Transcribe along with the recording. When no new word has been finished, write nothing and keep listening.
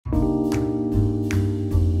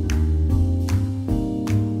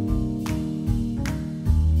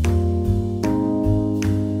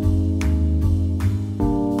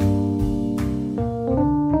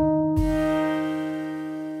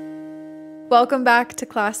Welcome back to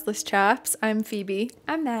Classless Chaps. I'm Phoebe.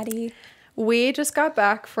 I'm Maddie. We just got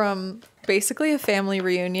back from basically a family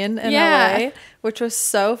reunion in LA, which was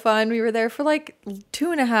so fun. We were there for like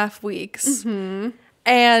 2.5 weeks. Mm-hmm.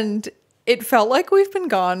 And it felt like we've been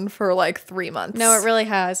gone for like 3 months. No, it really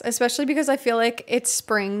has. Especially because I feel like it's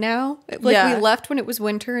spring now. Like we left when it was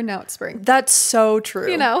winter and now it's spring. That's so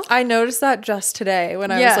true. You know? I noticed that just today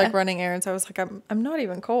when I was like running errands. I was like, I'm not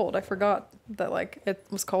even cold. I forgot that like it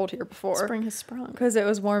was cold here before. Spring has sprung. Because it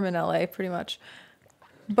was warm in LA pretty much.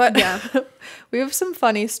 But yeah, we have some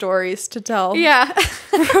funny stories to tell. Yeah.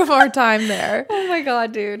 From our time there. Oh my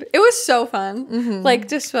God, dude. It was so fun. Mm-hmm. Like,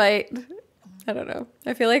 despite, I don't know.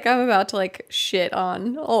 I feel like I'm about to like shit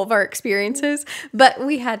on all of our experiences, but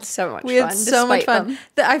we had so much fun. We had so much fun.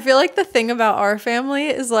 I feel like the thing about our family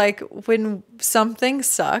is like when something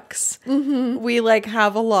sucks, we like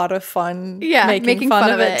have a lot of fun making fun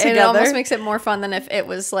of it together. And it almost makes it more fun than if it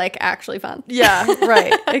was like actually fun. Yeah,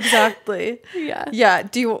 right. Exactly. Yeah. Yeah.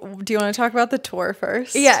 Do you want to talk about the tour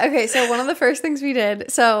first? Yeah. Okay. So one of the first things we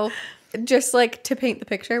did, so just like to paint the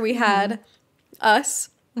picture, we had us,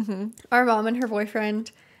 our mom and her boyfriend,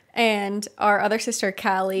 and our other sister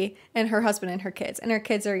Callie and her husband and her kids. And her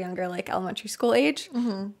kids are younger, like elementary school age.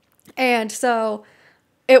 And so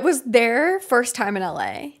it was their first time in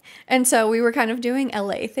LA. And so we were kind of doing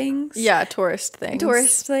LA things. Yeah, tourist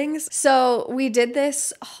things. So we did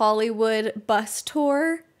this Hollywood bus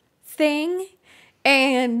tour thing.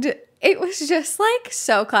 And it was just like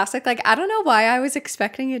so classic. Like, I don't know why I was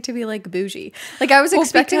expecting it to be like bougie. Like, I was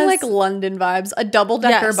expecting like London vibes, a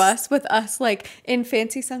double-decker bus with us like in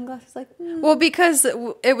fancy sunglasses. Like, well, because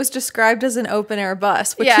it was described as an open-air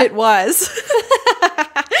bus, which it was.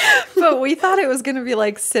 But we thought it was going to be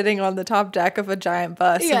like sitting on the top deck of a giant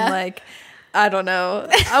bus and like, I don't know.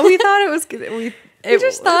 We thought it was we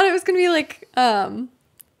just thought it was going to be like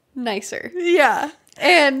nicer. Yeah.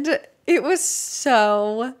 And it was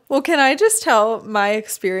so... Well, can I just tell my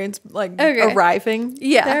experience, like, arriving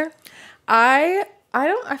there? I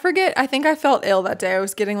forget. I think I felt ill that day. I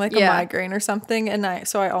was getting, like, a migraine or something, and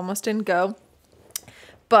so I almost didn't go.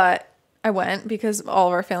 But I went because all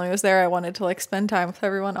of our family was there. I wanted to, like, spend time with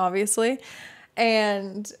everyone, obviously.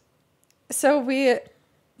 And so we,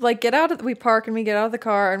 like, we park and we get out of the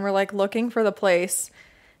car, and we're, like, looking for the place.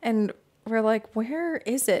 And we're like, where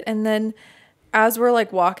is it? And then as we're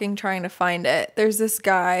like walking trying to find it, there's this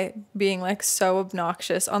guy being like so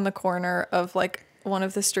obnoxious on the corner of like one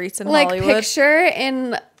of the streets in Hollywood. Like picture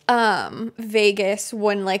in Vegas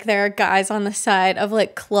when like there are guys on the side of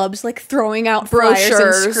like clubs like throwing out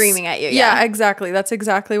brochures and screaming at you. Yeah, exactly. That's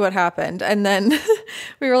exactly what happened. And then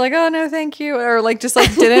we were like, oh no, thank you. Or like just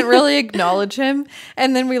like didn't really acknowledge him.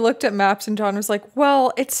 And then we looked at maps and John was like,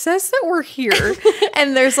 well, it says that we're here.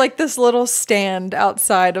 And there's like this little stand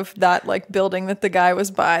outside of that like building that the guy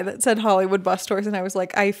was by that said Hollywood Bus Tours. And I was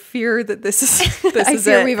like, I fear that this is I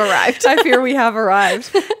fear we've arrived. I fear we have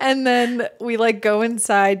arrived. And then we like go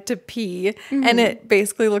inside to pee, and it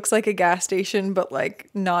basically looks like a gas station, but like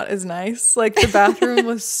not as nice. Like the bathroom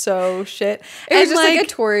was so shit. It was just like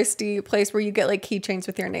a touristy place where you get like keychains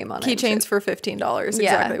with your name on it. Keychains for $15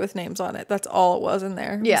 exactly with names on it. That's all it was in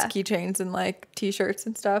there. Yeah, keychains and like t-shirts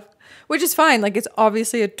and stuff, which is fine. Like it's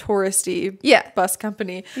obviously a touristy bus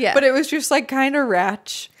company. Yeah, but it was just like kind of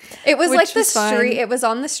ratch. It was like the street. It was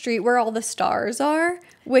on the street where all the stars are.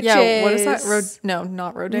 Which is... what is that? No,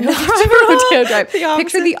 not Rodeo Drive. Rodeo Drive.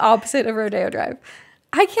 Picture the opposite of Rodeo Drive.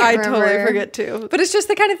 I totally forget too. But it's just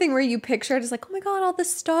the kind of thing where you picture it as like, oh my God, all the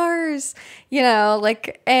stars, you know,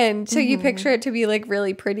 like, and so you picture it to be like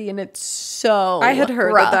really pretty, and it's so I had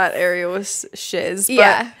heard that area was shiz.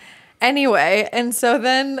 But anyway, and so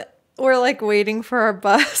then we're like waiting for our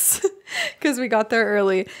bus because we got there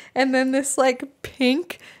early, and then this like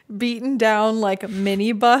pink beaten down like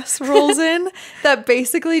minibus rolls in that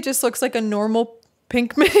basically just looks like a normal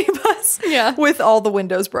pink minibus with all the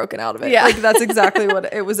windows broken out of it. Like that's exactly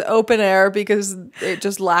what it was. Open air because it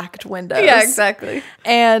just lacked windows. Yeah, exactly.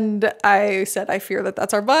 And I said, I fear that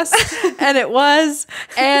that's our bus. And it was.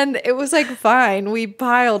 And it was like fine. We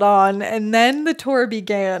piled on, and then the tour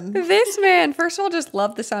began. This man, first of all, just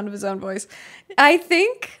loved the sound of his own voice. I'm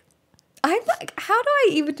like, how do I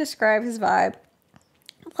even describe his vibe?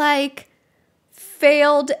 Like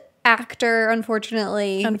failed actor,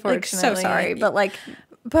 unfortunately. Like, so sorry, but like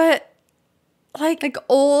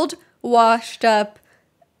old, washed up,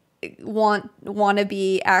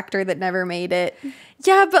 wannabe actor that never made it.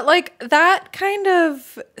 Yeah, but like that kind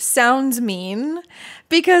of sounds mean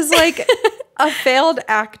because like a failed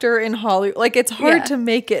actor in Hollywood, like it's hard to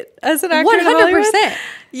make it as an actor 100%. In Hollywood.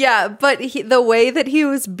 Yeah, but the way that he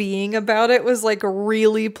was being about it was like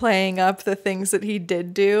really playing up the things that he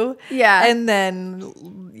did do. Yeah. And then,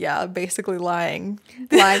 basically lying.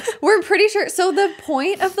 We're pretty sure. So the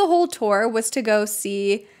point of the whole tour was to go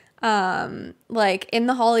see, like in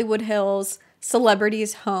the Hollywood Hills,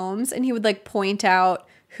 celebrities' homes, and he would like point out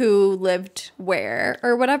who lived where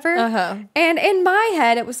or whatever. And in my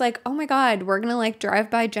head, it was like, oh my God, we're gonna like drive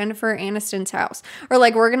by Jennifer Aniston's house, or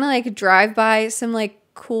like we're gonna like drive by some like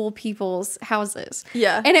cool people's houses.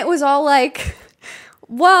 Yeah. And it was all like,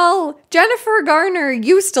 well, Jennifer Garner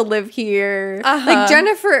used to live here. Like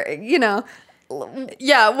Jennifer, you know.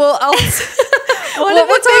 Yeah, well,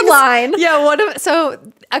 what's our line? Yeah, so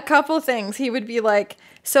a couple things. He would be like,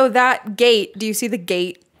 so that gate, do you see the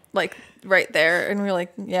gate like right there? And we're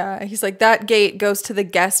like, yeah. He's like, that gate goes to the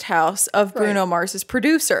guest house of Bruno Mars's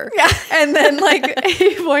producer. Yeah. And then like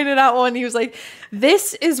he pointed out one, he was like,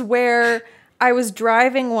 this is where I was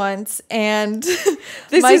driving once and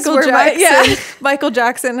Michael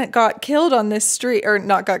Jackson got killed on this street, or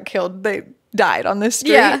not got killed, they died on this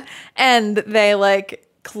street. Yeah. And they like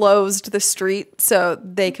closed the street so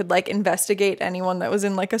they could like investigate anyone that was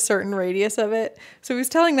in like a certain radius of it. So he was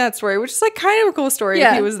telling that story, which is like kind of a cool story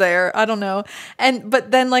if he was there. I don't know.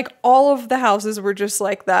 But then like all of the houses were just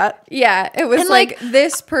like that. Yeah. It was like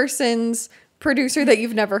this person's producer that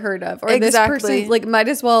you've never heard of. Or this person like might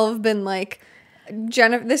as well have been like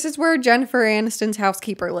this is where Jennifer Aniston's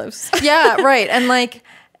housekeeper lives. Yeah, right. And like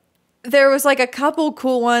there was like a couple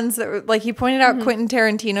cool ones that were like, he pointed out Quentin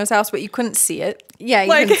Tarantino's house, but you couldn't see it. Yeah,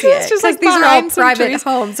 you couldn't see it. It's just like these are all private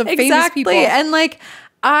homes of famous people. And like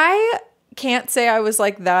I can't say I was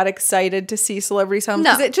like that excited to see celebrities' homes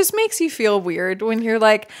because it just makes you feel weird when you're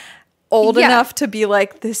like old enough to be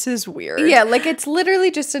like, this is weird. Yeah, like it's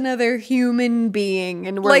literally just another human being,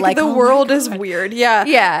 and we're like the world is weird. Yeah.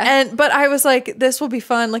 Yeah. But I was like, this will be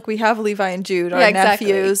fun. Like we have Levi and Jude, our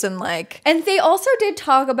nephews, and like. And they also did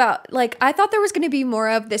talk about, like, I thought there was going to be more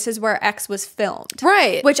of this is where X was filmed.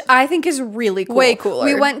 Right. Which I think is really cool. Way cooler.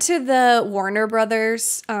 We went to the Warner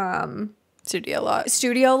Brothers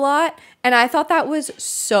studio lot, and I thought that was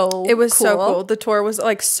so It was so cool. The tour was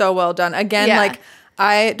like so well done. Again, like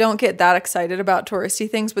I don't get that excited about touristy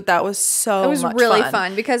things, but that was so much fun. It was really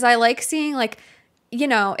fun because I like seeing, like, you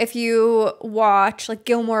know, if you watch like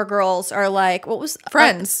Gilmore Girls or like what was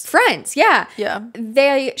Friends, yeah,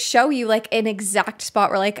 they show you like an exact spot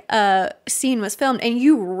where like a scene was filmed and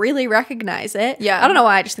you really recognize it. Yeah, I don't know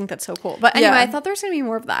why, I just think that's so cool. But anyway, I thought there was gonna be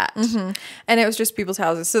more of that, and it was just people's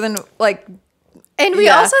houses. So then like. And we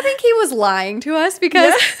also think he was lying to us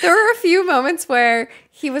because there were a few moments where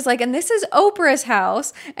he was like, and this is Oprah's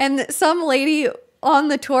house. And some lady on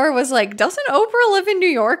the tour was like, doesn't Oprah live in New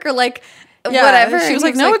York? Or like, whatever. She was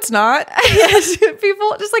like, no, it's not.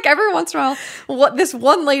 People just like every once in a while, this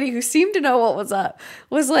one lady who seemed to know what was up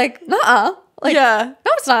was like, nuh-uh. Like, no,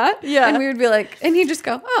 it's not. Yeah. And we would be like, and he'd just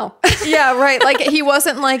go, oh. Yeah, right. Like, he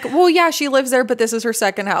wasn't like, well, yeah, she lives there, but this is her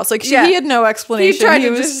second house. Like, he had no explanation.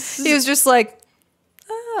 He was just like,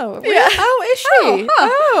 oh, yeah. Oh, is she?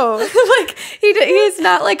 Like he's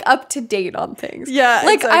not like up to date on things. Yeah,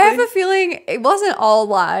 like exactly. I have a feeling it wasn't all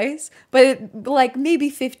lies, but like maybe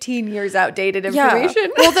 15 years outdated information. Yeah.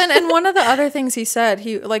 Well, then, and one of the other things he said,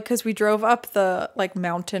 he like, because we drove up the like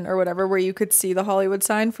mountain or whatever where you could see the Hollywood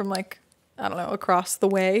sign from like, I don't know, across the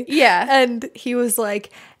way. Yeah, and he was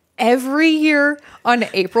like, every year on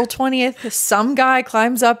April 20th, some guy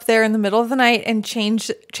climbs up there in the middle of the night and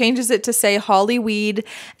changes it to say Hollyweed,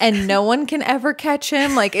 and no one can ever catch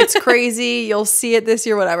him. Like, it's crazy. You'll see it this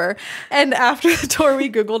year, whatever. And after the tour, we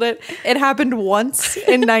Googled it. It happened once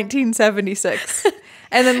in 1976.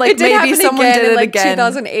 And then, like, maybe someone did it like again.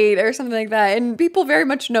 2008 or something like that. And people very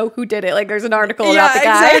much know who did it. Like, there's an article about the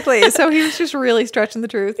guy. Exactly. So he was just really stretching the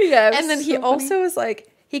truth. Yeah. And then he also was like,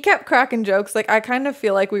 he kept cracking jokes. Like, I kind of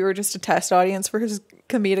feel like we were just a test audience for his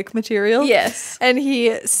comedic material. Yes. And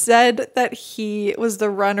he said that he was the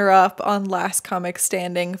runner-up on Last Comic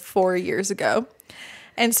Standing 4 years ago.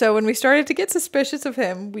 And so when we started to get suspicious of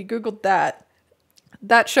him, we Googled that.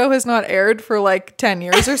 That show has not aired for like 10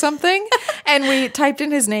 years or something. And we typed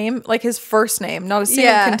in his name, like his first name. Not a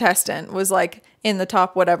single contestant was like in the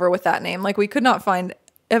top whatever with that name. Like, we could not find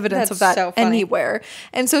evidence of that anywhere.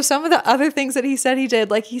 And so some of the other things that he said he did,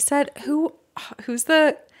 like he said, who's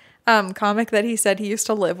the comic that he said he used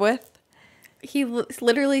to live with? He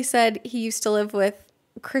literally said he used to live with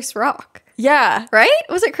Chris Rock. Yeah. Right?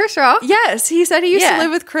 Was it Chris Rock? Yes. He said he used to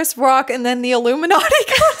live with Chris Rock, and then the Illuminati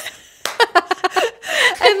got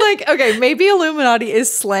And like, okay, maybe Illuminati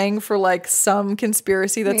is slang for like some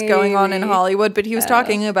conspiracy that's going on in Hollywood, but he was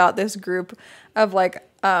talking about this group of like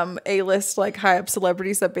A-list like high up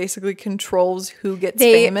celebrities that basically controls who gets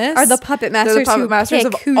famous. Are the puppet masters. They're the puppet masters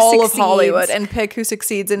of all of Hollywood and pick who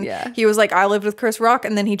succeeds. And yeah. he was like, I lived with Chris Rock,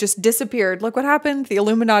 and then he just disappeared. Look what happened. The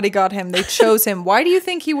Illuminati got him. They chose him. Why do you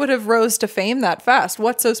think he would have rose to fame that fast?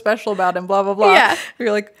 What's so special about him? Blah blah blah. Yeah.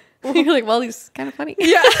 You're like, well, he's kind of funny.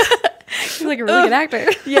 Yeah. He's like a really good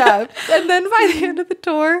actor. Yeah. And then by the end of the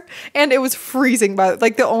tour, and it was freezing, by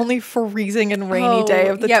like the only freezing and rainy day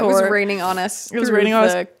of the tour. Yeah, it was raining on us. It was raining on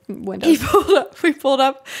us. Windows. We pulled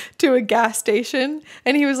up to a gas station,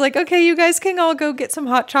 and he was like, okay, you guys can all go get some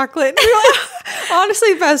hot chocolate.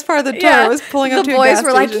 Honestly, the best part of the tour was pulling up to a gas station.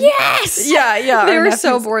 The boys were like, yes! Yeah. They were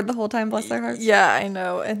so bored the whole time, bless their hearts. Yeah, I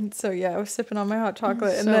know. And so, yeah, I was sipping on my hot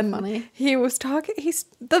chocolate. And then funny. He was talking,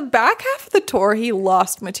 the back half of the tour, he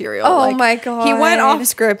lost material. Oh my God. He went off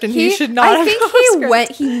script, and he should not have gone off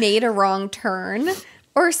script. He made a wrong turn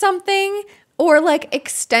or something. Or like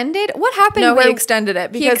extended. What happened? No, he extended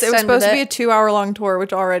it because it was supposed to be a 2-hour-long tour,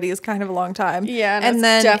 which already is kind of a long time. Yeah, and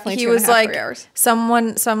then definitely he was like, 3 hours. some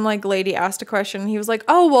like lady asked a question. And he was like,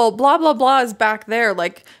 "Oh well, blah blah blah is back there.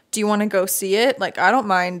 Like, do you want to go see it? Like, I don't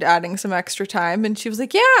mind adding some extra time." And she was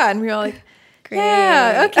like, "Yeah," and we were like,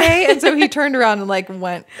 yeah, okay. And so he turned around and like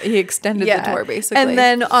he extended the tour basically. And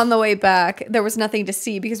then on the way back, there was nothing to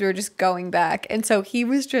see because we were just going back. And so he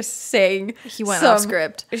was just saying he went off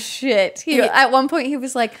script shit. At one point he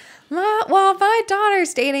was like, well, my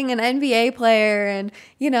daughter's dating an NBA player, and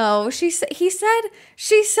you know, she said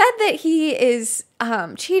that he is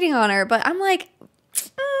cheating on her, but I'm like,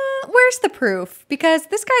 where's the proof? Because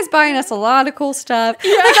this guy's buying us a lot of cool stuff.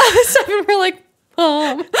 Yeah. Like all this stuff, and we're like,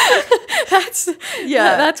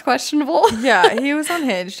 that's questionable. Yeah, he was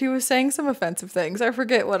unhinged. He was saying some offensive things. I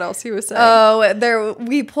forget what else he was saying.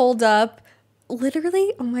 We pulled up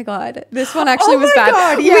literally, oh my God, this one actually was bad.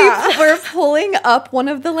 God, yeah. We're pulling up one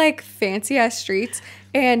of the like fancy ass streets,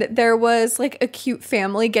 and there was like a cute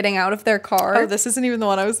family getting out of their car. Oh, this isn't even the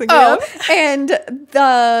one I was thinking of. And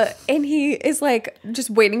he is like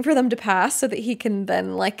just waiting for them to pass so that he can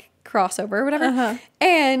then like cross over or whatever.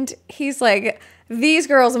 And he's like, these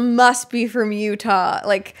girls must be from Utah.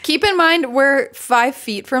 Like, keep in mind, we're 5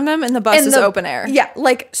 feet from them, and the bus is open air. Yeah,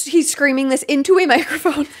 like he's screaming this into a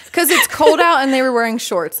microphone because it's cold out, and they were wearing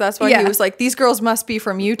shorts. That's why he was like, "These girls must be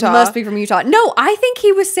from Utah." Must be from Utah. No, I think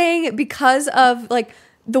he was saying it because of like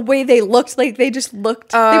the way they looked. Like they just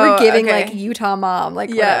looked. They were giving like Utah mom. Like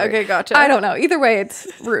whatever. Okay, gotcha. I don't know. Either way, it's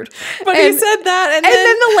rude. But he said that, and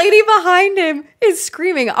then the lady behind him is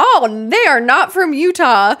screaming, "Oh, they are not from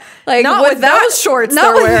Utah! Like not with those shorts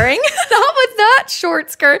they're wearing, not with that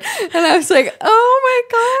short skirt." And I was like, "Oh my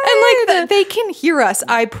God!" And like they can hear us.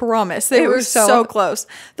 I promise. They were so close.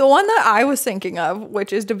 The one that I was thinking of,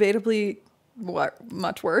 which is debatably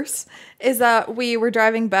much worse, is that we were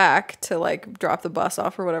driving back to like drop the bus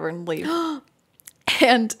off or whatever and leave.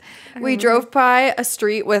 And we drove by a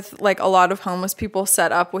street with like a lot of homeless people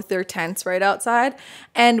set up with their tents right outside.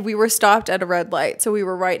 And we were stopped at a red light. So we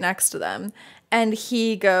were right next to them. And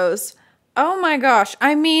he goes, "Oh my gosh.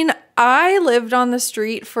 I mean, I lived on the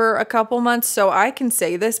street for a couple months, so I can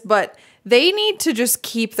say this, but they need to just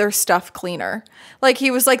keep their stuff cleaner." Like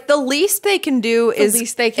he was like, the least they can do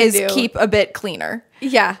is keep a bit cleaner.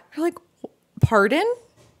 Yeah. You're like, pardon.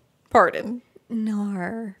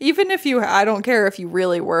 No. Even if I don't care if you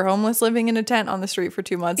really were homeless living in a tent on the street for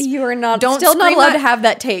 2 months. You are not still not allowed to have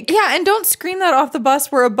that take. Yeah, and don't scream that off the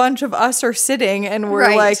bus where a bunch of us are sitting and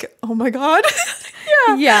we're like, "Oh my God."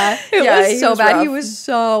 Yeah. It was so bad. Rough. He was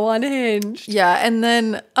so unhinged. Yeah, and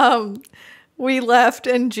then we left,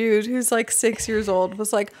 and Jude, who's like 6 years old,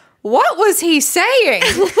 was like, "What was he saying?"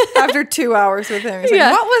 After 2 hours with him. He's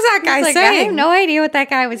like, "What was that guy saying?" I have no idea what that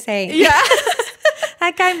guy was saying. Yeah.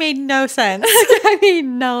 That guy made no sense.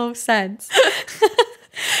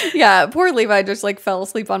 Yeah, poor Levi just like fell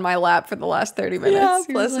asleep on my lap for the last 30 minutes.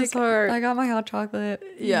 Yeah, bless his heart. I got my hot chocolate.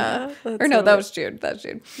 Yeah. Or no, that was Jude.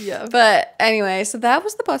 Yeah. But anyway, so that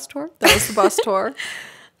was the bus tour.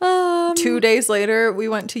 2 days later, we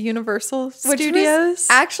went to Universal Studios. Was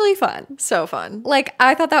actually fun. So fun. Like,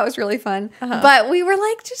 I thought that was really fun. But we were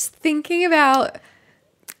like just thinking about,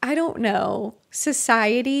 I don't know,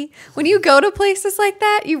 society. When you go to places like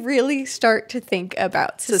that, you really start to think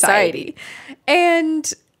about society.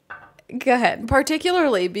 And go ahead.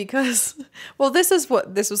 Particularly because, well, this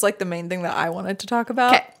was like the main thing that I wanted to talk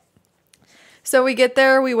about. Okay. So we get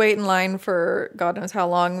there, we wait in line for God knows how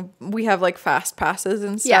long. We have like fast passes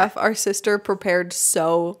and stuff. Yeah. Our sister prepared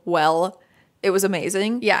so well it was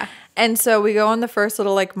amazing. Yeah. And so we go on the first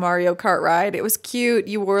little like Mario Kart ride. It was cute.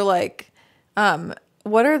 You wore like,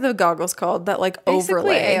 what are the goggles called that like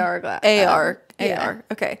basically overlay? AR.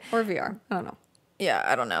 Okay. Or VR. I don't know. Yeah,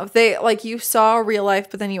 I don't know. They like you saw real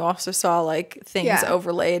life, but then you also saw like things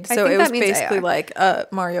overlaid. So it was basically AR. Like a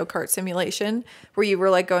Mario Kart simulation where you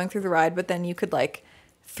were like going through the ride, but then you could like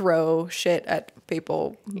throw shit at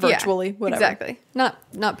people virtually, whatever. Exactly.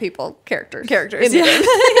 Not people, characters. Yeah.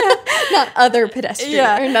 Not other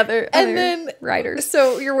pedestrians or other riders.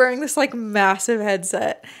 So you're wearing this like massive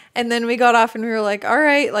headset. And then we got off and we were like, all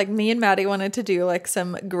right, like me and Maddie wanted to do like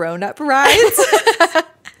some grown-up rides.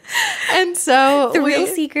 And so the real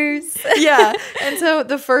seekers. Yeah. And so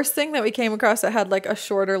the first thing that we came across that had like a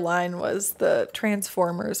shorter line was the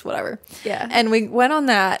Transformers, whatever. Yeah. And we went on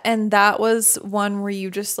that, and that was one where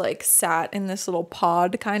you just like sat in this little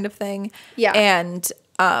pod kind of thing. Yeah. And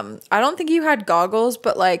I don't think you had goggles,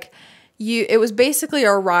 but like it was basically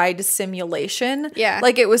a ride simulation. Yeah.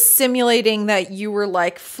 Like it was simulating that you were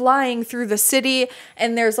like flying through the city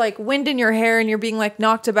and there's like wind in your hair and you're being like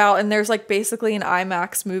knocked about and there's like basically an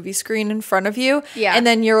IMAX movie screen in front of you. Yeah. And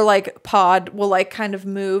then your like pod will like kind of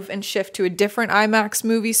move and shift to a different IMAX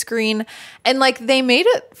movie screen. And like they made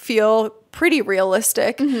it feel pretty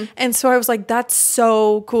realistic. Mm-hmm. And so I was like, that's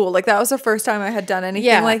so cool. Like that was the first time I had done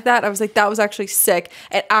anything like that. I was like, that was actually sick.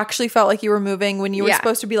 It actually felt like you were moving when you were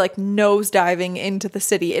supposed to be like nose diving into the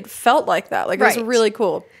city. It felt like that. Like it was really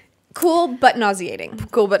cool. Cool but nauseating.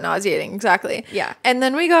 Cool but nauseating. Exactly. Yeah. And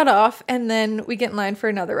then we got off and then we get in line for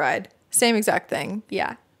another ride. Same exact thing.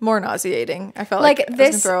 Yeah. More nauseating. I felt like I was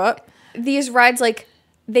gonna throw up. These rides, like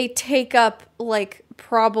they take up like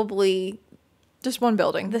probably just one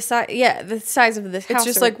building. The size of this house. It's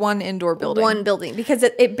just like one indoor building. One building because the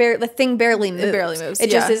thing barely moves. It barely moves. It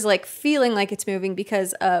just is like feeling like it's moving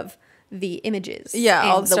because of the images. Yeah,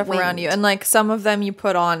 all the stuff around you. And like some of them you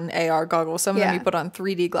put on AR goggles, some of them you put on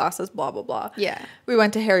 3D glasses, blah, blah, blah. Yeah. We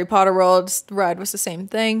went to Harry Potter World. The ride was the same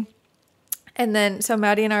thing. And then so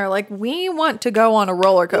Maddie and I are like, we want to go on a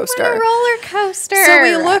roller coaster. So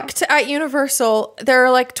we looked at Universal. There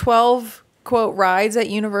are like 12 quote rides at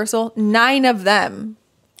Universal. 9 of them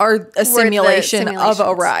are a simulation of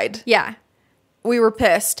a ride. Yeah. We were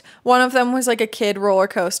pissed. One of them was like a kid roller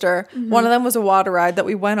coaster. Mm-hmm. One of them was a water ride that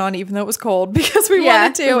we went on even though it was cold because we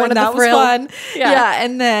wanted to, and that was fun. Yeah.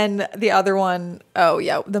 And then the other one,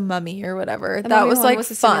 the Mummy or whatever. That was like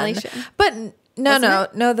fun. But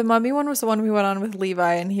no, the Mummy one was the one we went on with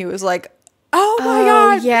Levi, and he was like, oh my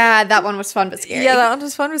God. Yeah, that one was fun but scary. Yeah, that one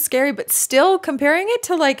was fun but scary, but still comparing it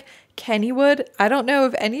to like Kennywood. I don't know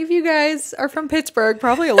if any of you guys are from Pittsburgh.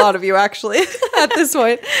 Probably a lot of you actually at this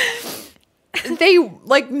point. They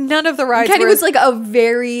like none of the rides. Kennywood's like a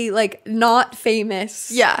very like not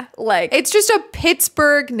famous. Yeah, like it's just a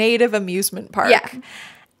Pittsburgh native amusement park. Yeah,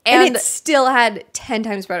 and it still had 10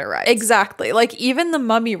 times better rides. Exactly. Like even the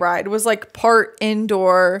Mummy ride was like part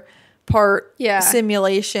indoor, part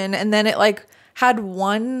simulation, and then it like had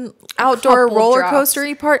one outdoor roller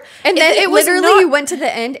coaster-y part. And then it literally you went to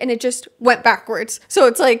the end and it just went backwards. So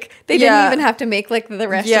it's like they didn't even have to make like the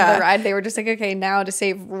rest of the ride. They were just like, okay, now to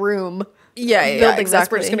save room.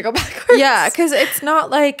 Exactly. We're just gonna go backwards. Yeah, because it's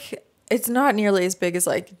not nearly as big as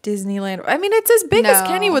like Disneyland. I mean, it's as big as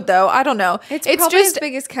Kennywood though. I don't know. It's probably just as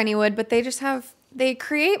big as Kennywood, but they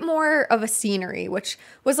create more of a scenery, which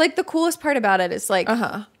was like the coolest part about it. Is like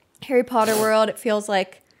Harry Potter World. It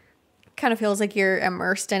kind of feels like you're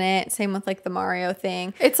immersed in it. Same with like the Mario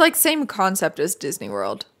thing. It's like same concept as Disney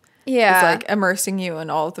World. Yeah. It's like immersing you in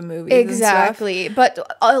all of the movies. Exactly. And stuff.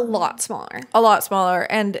 But a lot smaller.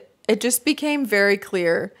 And it just became very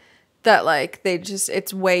clear that like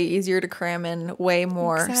it's way easier to cram in way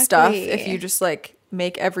more stuff if you just like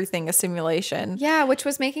make everything a simulation. Yeah, which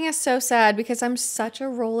was making us so sad because I'm such a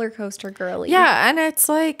roller coaster girly. Yeah, and it's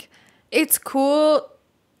like it's cool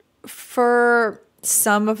for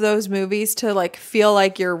some of those movies to like feel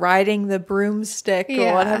like you're riding the broomstick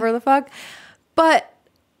or whatever the fuck. But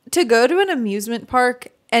to go to an amusement park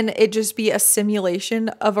and it just be a simulation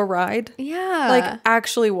of a ride. Yeah. Like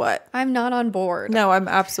actually what? I'm not on board. No, I'm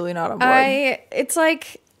absolutely not on board. It's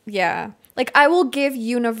like, yeah. Like I will give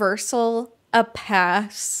Universal a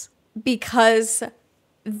pass because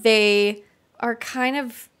they are kind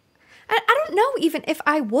of, I don't know even if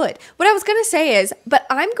I would. What I was going to say is, but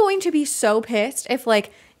I'm going to be so pissed if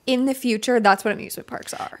like in the future that's what amusement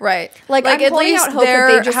parks are. Right. Like I'm at least out hope that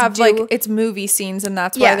they just have like it's movie scenes and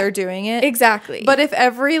that's why they're doing it. Exactly. But if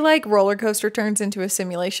every like roller coaster turns into a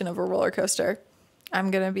simulation of a roller coaster, I'm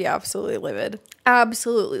going to be absolutely livid.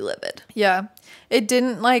 Absolutely livid. Yeah. It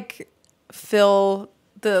didn't like fill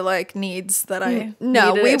the like needs that I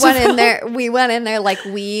no, we went in there. We went in there like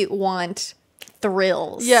we want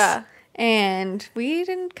thrills. Yeah. And we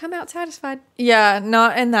didn't come out satisfied. Yeah,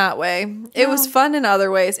 not in that way. No. It was fun in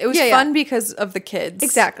other ways. It was fun because of the kids.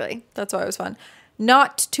 Exactly. That's why it was fun.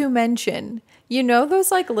 Not to mention, you know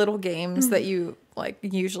those like little games that you like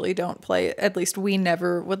usually don't play. At least we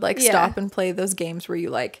never would like stop and play those games where you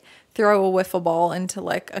like throw a wiffle ball into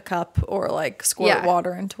like a cup or like squirt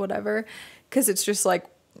water into whatever. Because it's just like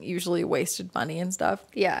usually wasted money and stuff.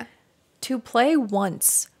 Yeah. To play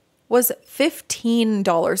once was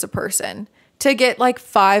 $15 a person to get like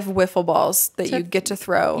 5 wiffle balls that you get to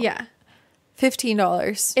throw. Yeah.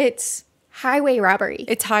 $15. It's highway robbery.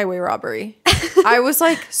 It's highway robbery. I was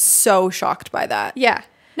like so shocked by that. Yeah.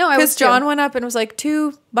 No, I was because John went up and was like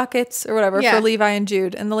 2 buckets or whatever for Levi and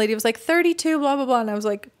Jude. And the lady was like 32, blah, blah, blah. And I was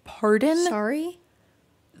like, pardon? Sorry?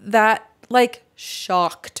 That like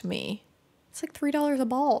shocked me. It's like $3 a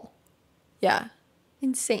ball. Yeah.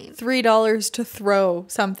 Insane. $3 to throw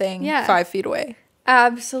something 5 feet away.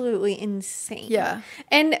 Absolutely insane. Yeah.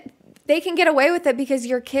 And they can get away with it because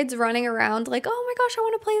your kid's running around like, oh my gosh, I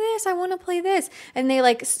want to play this. I want to play this. And they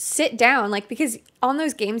like sit down, like, because on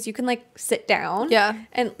those games you can like sit down. Yeah.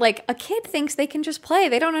 And like a kid thinks they can just play.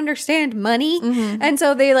 They don't understand money. And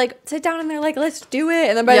so they like sit down and they're like, let's do it.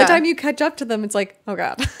 And then by the time you catch up to them, it's like, oh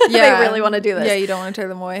God, they really want to do this. Yeah, you don't want to turn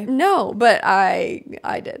them away. No, but I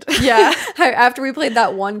did. Yeah. After we played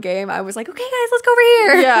that one game, I was like, okay guys, let's go over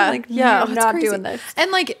here. Yeah. Like, yeah. I'm not doing this.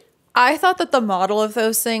 And like, I thought that the model of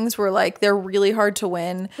those things were like, they're really hard to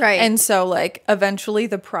win. Right. And so like eventually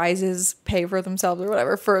the prizes pay for themselves or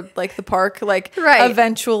whatever for like the park. Like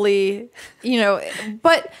eventually, you know,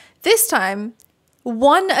 but this time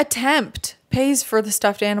 1 attempt pays for the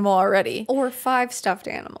stuffed animal already. Or 5 stuffed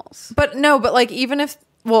animals. But no, but like even if,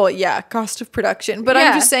 well, yeah, cost of production. But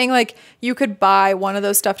I'm just saying like you could buy one of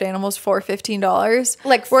those stuffed animals for $15.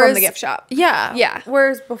 Like from the gift shop. Yeah. Yeah.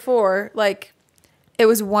 Whereas before, like, it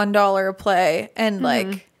was $1 a play, and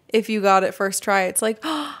like if you got it first try, it's like,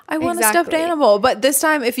 oh, I want a stuffed animal. But this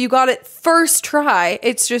time, if you got it first try,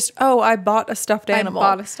 it's just, oh, I bought a stuffed animal.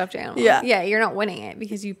 Yeah, yeah, you're not winning it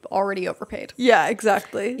because you've already overpaid. Yeah,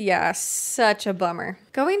 exactly. Yeah, such a bummer.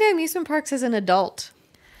 Going to amusement parks as an adult.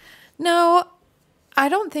 No, I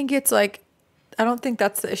don't think it's like, I don't think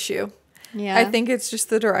that's the issue. Yeah, I think it's just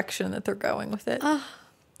the direction that they're going with it.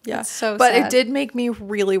 Yeah. So but sad. It did make me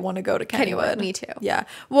really want to go to Kennywood. Me too. Yeah.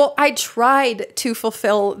 Well, I tried to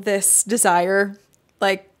fulfill this desire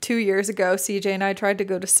like 2 years ago. CJ and I tried to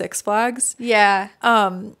go to Six Flags. Yeah.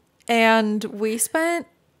 And we spent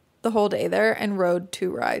the whole day there and rode 2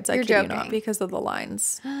 rides. You're kid joking. you not, because of the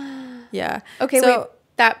lines. Yeah. Okay, so wait.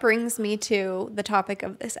 That brings me to the topic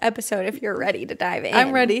of this episode, if you're ready to dive in.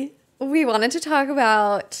 I'm ready. We wanted to talk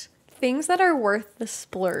about things that are worth the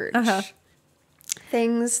splurge.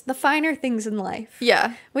 Things, the finer things in life.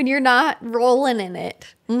 Yeah. When you're not rolling in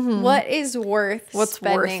it, what is worth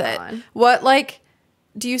spending on? What, like,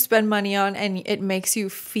 do you spend money on and it makes you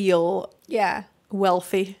feel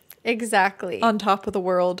wealthy? Exactly. On top of the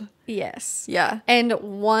world. Yes. Yeah. And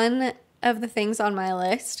one of the things on my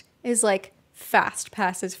list is like fast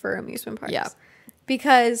passes for amusement parks. Yeah.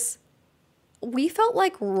 Because we felt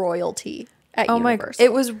like royalty at Universal.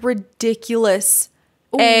 It was ridiculous.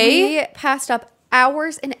 We passed up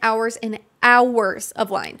hours and hours and hours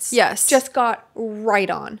of lines. Yes. Just got right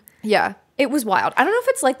on. Yeah. It was wild. I don't know if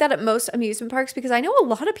it's like that at most amusement parks because I know a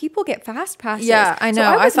lot of people get fast passes. Yeah, I know.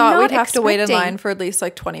 So I thought we'd have to wait in line for at least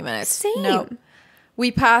like 20 minutes. Same. No.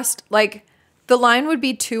 We passed, like, the line would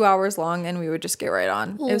be 2 hours long and we would just get right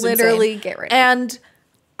on. It was literally insane. Get right on. And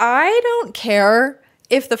I don't care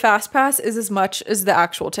if the fast pass is as much as the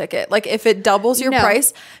actual ticket. Like, if it doubles your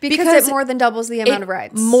price. Because it more than doubles the amount of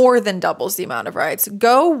rides. More than doubles the amount of rides.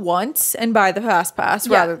 Go once and buy the fast pass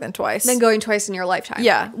rather than twice. Than going twice in your lifetime.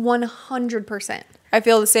 Yeah. 100%. I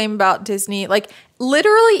feel the same about Disney. Like,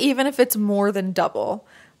 literally, even if it's more than double.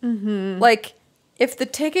 Like, if the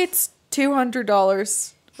ticket's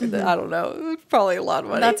 $200... I don't know. It's probably a lot of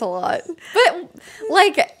money. That's a lot. But,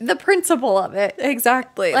 like, the principle of it.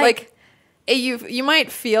 Exactly. Like you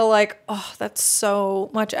might feel like, oh, that's so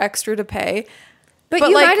much extra to pay. But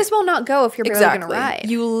you might as well not go if you're barely going to ride.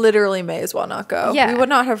 You literally may as well not go. Yeah. We would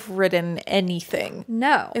not have ridden anything.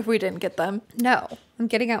 No. If we didn't get them. No. I'm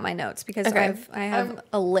getting out my notes because I have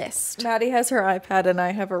a list. Maddie has her iPad and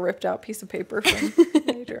I have a ripped out piece of paper from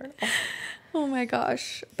my journal. Oh my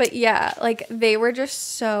gosh. But yeah, like they were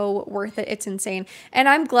just so worth it. It's insane. And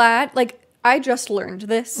I'm glad, like, I just learned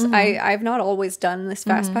this. I've not always done this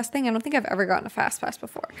fast pass thing. I don't think I've ever gotten a fast pass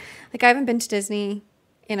before. Like, I haven't been to Disney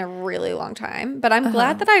in a really long time. But I'm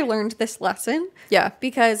glad that I learned this lesson. Yeah.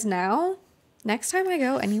 Because now, next time I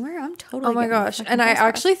go anywhere, I'm totally Oh my gosh. And I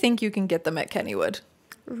actually think you can get them at Kennywood.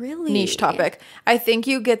 Really? Niche topic. I think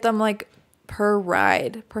you get them like per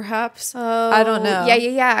ride, perhaps. Oh, I don't know.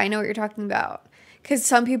 Yeah. I know what you're talking about. Because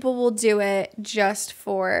some people will do it just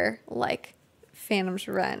for like Phantom's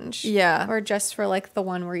Revenge. Yeah. Or just for like the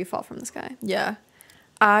one where you fall from the sky. Yeah.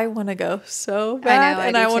 I want to go so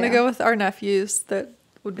bad. I want to go with our nephews. That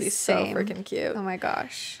would be so freaking cute. Oh my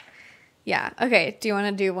gosh. Yeah. Okay. Do you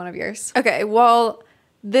want to do one of yours? Okay. Well,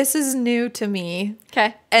 this is new to me.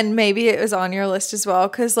 Okay. And maybe it was on your list as well.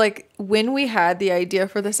 Because, like, when we had the idea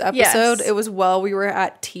for this episode, it was while we were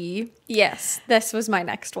at tea. Yes. This was my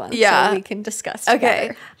next one. Yeah. So we can discuss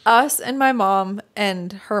together. Okay. Us and my mom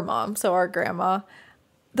and her mom, so our grandma,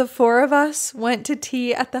 the four of us went to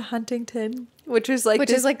tea at the Huntington, which is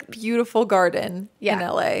like beautiful garden in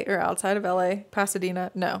LA or outside of LA.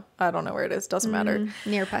 Pasadena. No, I don't know where it is. Doesn't matter.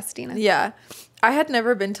 Near Pasadena. Yeah. I had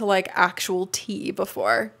never been to like actual tea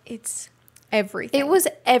before. It's everything. It was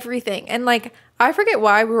everything. And like, I forget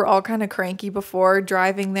why we were all kind of cranky before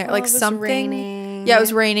driving there. Like something. Raining. Yeah, it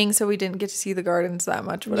was raining. So we didn't get to see the gardens that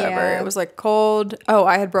much, whatever. Yeah. It was like cold. Oh,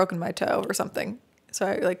 I had broken my toe or something. So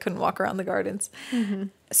I like couldn't walk around the gardens. Mm-hmm.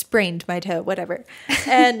 Sprained my toe, whatever.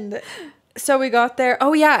 And so we got there.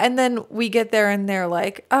 Oh, yeah. And then we get there and they're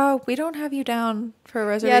like, oh, we don't have you down for a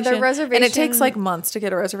reservation. Yeah, the reservation. And it takes like months to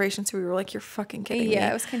get a reservation. So we were like, you're fucking kidding me.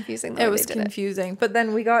 Yeah, it was confusing. It was confusing. But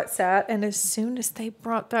then we got sat. And as soon as they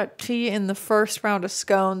brought that tea in the first round of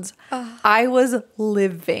scones, I was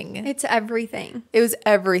living. It's everything. It was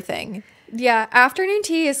everything. Yeah. Afternoon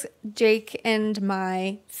tea is Jake and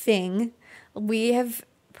my thing. We have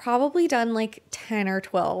probably done like 10 or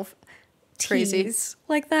 12 teas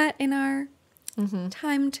like that in our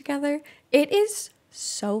time together. It is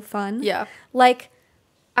so fun. Yeah. Like,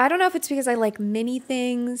 I don't know if it's because I like mini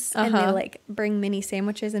things and they like bring mini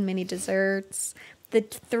sandwiches and mini desserts. The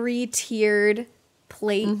 3-tiered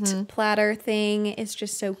plate platter thing is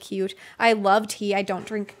just so cute. I love tea. I don't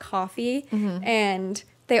drink coffee. And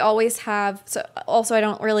they always have, so also I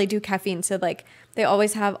don't really do caffeine. So like, they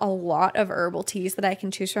always have a lot of herbal teas that I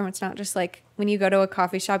can choose from. It's not just like when you go to a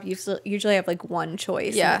coffee shop, you usually have like one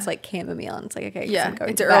choice. Yeah. And it's like chamomile. And it's like, okay, yeah,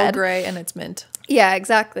 it's Earl Grey and it's mint. Yeah,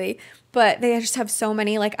 exactly. But they just have so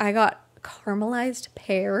many. Like I got caramelized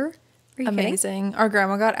pear. Are you amazing. kidding? Our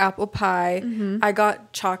grandma got apple pie. I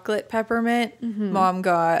got chocolate peppermint. Mom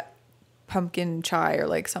got pumpkin chai or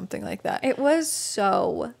like something like that. It was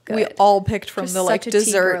so good. We all picked from just the like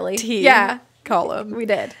dessert tea column. We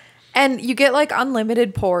did. And you get like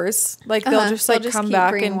unlimited pours. Like they'll just like come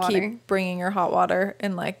back and keep bringing your hot water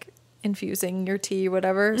and like infusing your tea,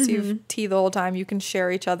 whatever. So you've tea the whole time. You can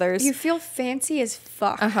share each other's. You feel fancy as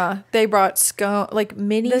fuck. They brought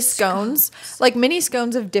mini scones, like mini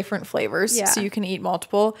scones of different flavors. Yeah. So you can eat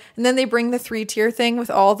multiple. And then they bring the 3-tier thing with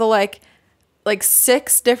all the like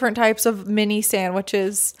 6 different types of mini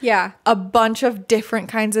sandwiches. Yeah. A bunch of different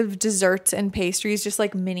kinds of desserts and pastries, just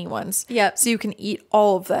like mini ones. Yep. So you can eat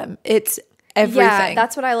all of them. It's everything. Yeah,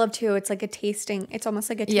 that's what I love too. It's like it's almost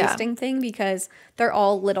like a tasting thing because they're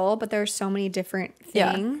all little, but there's so many different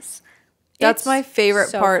things. Yeah. That's my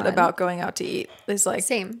favorite part about going out to eat is like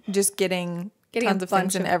just getting tons of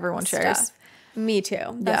things and everyone shares. Me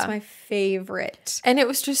too. That's my favorite. And it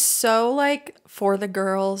was just so like for the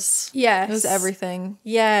girls. Yes. It was everything.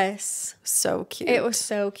 Yes. So cute. It was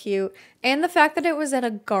so cute. And the fact that it was at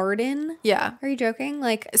a garden. Yeah. Are you joking?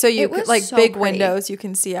 Like, so you could like so big pretty. Windows, you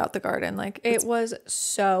can see out the garden. Like it was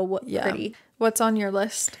so pretty. What's on your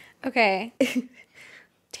list? Okay.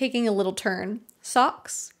 Taking a little turn.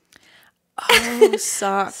 Socks. Oh,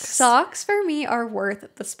 socks. Socks for me are worth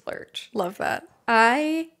the splurge. Love that.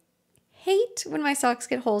 I hate when my socks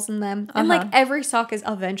get holes in them. And like every sock is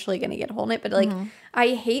eventually going to get a hole in it. But like I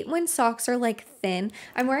hate when socks are like thin.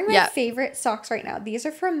 I'm wearing my favorite socks right now. These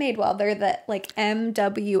are from Madewell. They're the like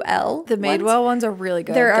MWL. The Madewell ones are really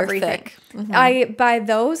good. They're everything. Thick. I buy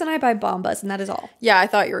those and I buy Bombas and that is all. Yeah, I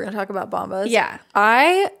thought you were going to talk about Bombas. Yeah.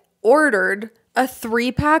 I ordered a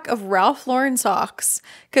 3-pack of Ralph Lauren socks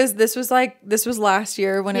because this was last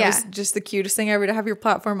year when it was just the cutest thing ever to have your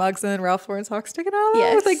platform Uggs and then Ralph Lauren socks sticking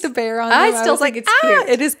out with like the bear on them. I still think it's cute.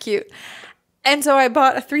 It is cute. And so I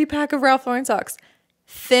bought a 3-pack of Ralph Lauren socks.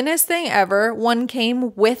 Thinnest thing ever. One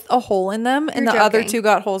came with a hole in them and the other 2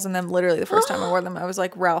 got holes in them literally the first time I wore them. I was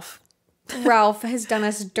like, Ralph has done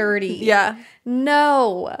us dirty. Yeah.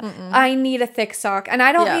 No. I need a thick sock. And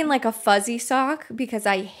I don't mean like a fuzzy sock because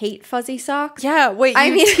I hate fuzzy socks. Yeah. Wait,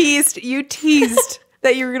 you teased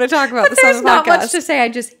that you were going to talk about this on the podcast. There's not much to say. I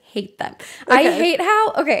just hate them. Okay. I hate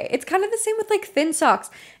how, okay, it's kind of the same with like thin socks.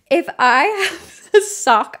 If I have a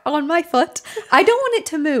sock on my foot, I don't want it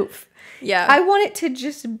to move. Yeah. I want it to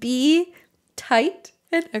just be tight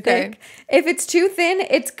and thick. If it's too thin,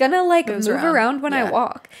 it's gonna like move around when I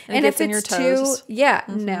walk. And if it's too,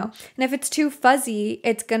 no. And if it's too fuzzy,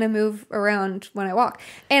 it's gonna move around when I walk.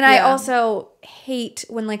 And I also hate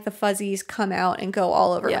when like the fuzzies come out and go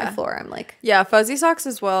all over my floor. I'm like, fuzzy socks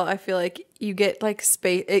as well. I feel like you get like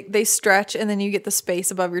space, they stretch and then you get the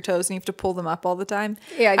space above your toes and you have to pull them up all the time.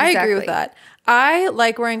 Yeah, exactly. I agree with that. I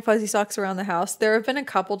like wearing fuzzy socks around the house. There have been a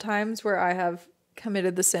couple times where I have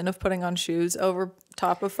committed the sin of putting on shoes over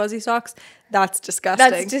top of fuzzy socks. That's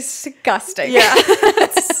disgusting. That's disgusting. Yeah.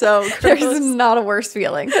 It's so gross. There's not a worse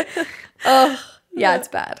feeling. Oh, yeah, it's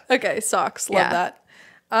bad. Okay, socks. Love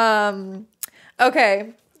that.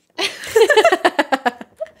 Okay.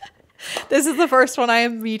 This is the first one I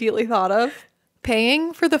immediately thought of.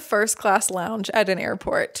 Paying for the first class lounge at an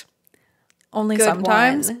airport. Only Good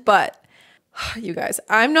sometimes, one. But you guys,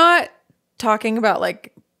 I'm not talking about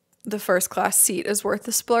like the first class seat is worth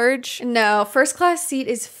the splurge. No, first class seat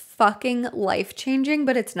is fucking life changing,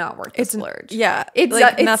 but it's not worth the splurge. Yeah, it's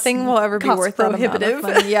like nothing will ever be worth prohibitive. That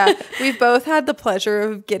amount of money. Yeah, we've both had the pleasure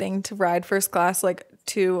of getting to ride first class like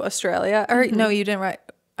to Australia. Or no, you didn't ride.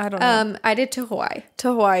 I don't know. I did to Hawaii. To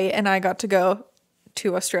Hawaii, and I got to go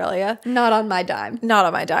to Australia. Not on my dime. Not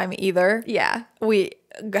on my dime either. Yeah, we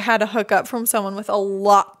had a hookup from someone with a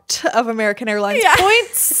lot of American Airlines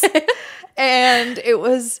points, and it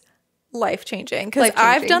was life-changing because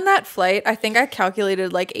I've done that flight. I think I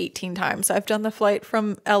calculated like 18 times. I've done the flight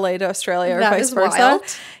from LA to Australia or vice versa. Wild.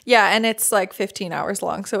 Yeah, and it's like 15 hours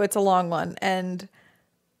long, so it's a long one, and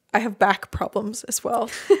I have back problems as well.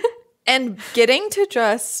 And getting to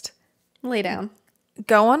just lay down,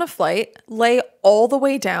 go on a flight, lay all the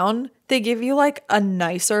way down. They give you like a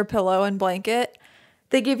nicer pillow and blanket.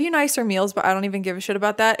 They give you nicer meals, but I don't even give a shit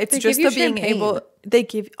about that. It's just the being able. They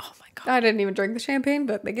give. Oh my god! I didn't even drink the champagne,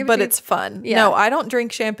 but they give. But it's fun. Yeah. No, I don't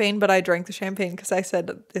drink champagne, but I drank the champagne because I said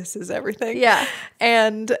this is everything. Yeah.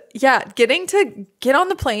 And yeah, getting to get on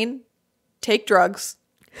the plane, take drugs,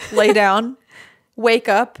 lay down, wake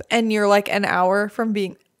up, and you're like an hour from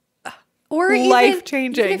being. Or life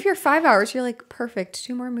changing. Even if you're 5 hours, you're like, perfect.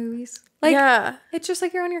 2 more movies. Like, yeah. It's just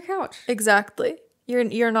like you're on your couch. Exactly.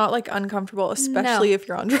 You're not like uncomfortable, especially if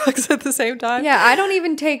you're on drugs at the same time. Yeah, I don't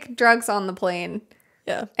even take drugs on the plane.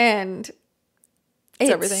 Yeah. And it's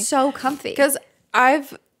everything. So comfy. Because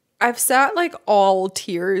I've sat like all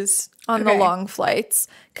tiers on the long flights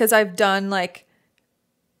because I've done like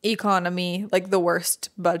economy, like the worst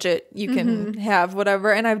budget you can have,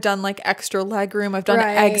 whatever, and I've done like extra leg room, I've done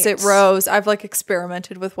exit rows, I've like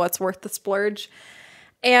experimented with what's worth the splurge.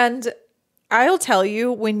 And I'll tell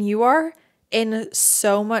you, when you are in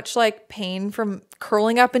so much like pain from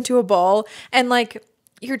curling up into a ball and like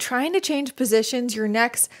you're trying to change positions, your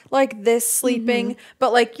neck's like this sleeping,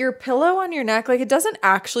 but like your pillow on your neck, like it doesn't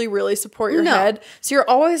actually really support your head. So you're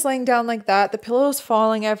always laying down like that. The pillow's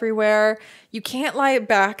falling everywhere. You can't lie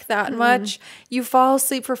back that much. You fall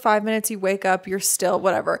asleep for 5 minutes, you wake up, you're still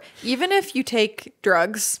whatever. Even if you take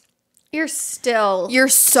drugs, you're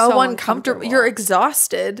so uncomfortable. You're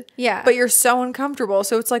exhausted. Yeah. But you're so uncomfortable.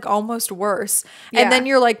 So it's like almost worse. Yeah. And then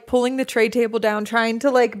you're like pulling the tray table down, trying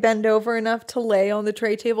to like bend over enough to lay on the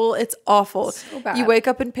tray table. It's awful. So bad. You wake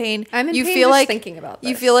up in pain. I'm in pain just like, thinking about this.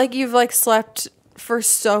 You feel like you've like slept for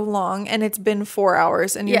so long and it's been 4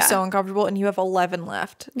 hours and you're so uncomfortable and you have 11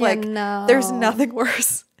 left. Like there's nothing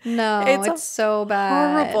worse. No, it's so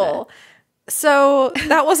bad. Horrible. So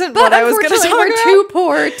that wasn't what I was going to talk about. We're too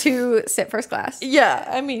poor to sit first class. Yeah.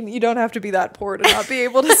 I mean, you don't have to be that poor to not be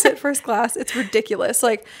able to sit first class. It's ridiculous.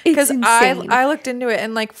 Like, because I looked into it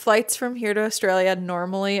and like flights from here to Australia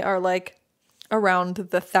normally are like around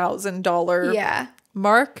the $1,000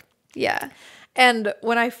 mark. Yeah. And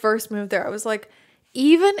when I first moved there, I was like,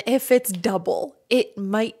 even if it's double, it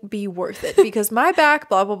might be worth it because my back,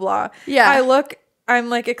 blah, blah, blah. Yeah. I'm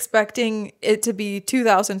like expecting it to be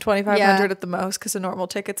 $2,000, $2,500 at the most because a normal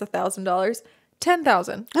ticket's $1,000.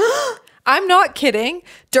 $10,000. I'm not kidding.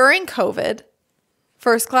 During COVID,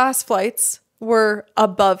 first class flights were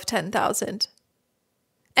above 10,000,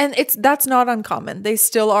 and that's not uncommon. They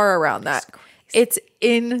still are around that. It's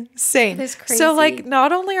insane. It is crazy. So like,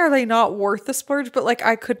 not only are they not worth the splurge, but like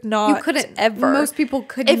I could not. You couldn't ever. Most people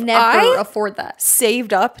could never afford that.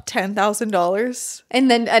 Saved up $10,000 and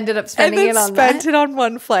then ended up spending it on spent it on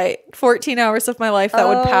one flight. 14 hours of my life that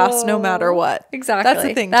would pass no matter what. Exactly. That's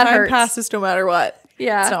the thing. That Time hurts. passes no matter what.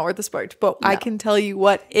 Yeah. It's not worth the splurge. But I can tell you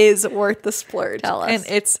what is worth the splurge. Tell us. And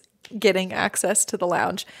it's getting access to the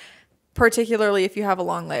lounge, particularly if you have a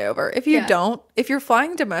long layover. If you don't, if you're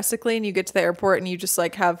flying domestically and you get to the airport and you just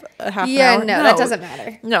like have a half an hour. No, that doesn't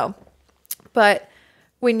matter. No. But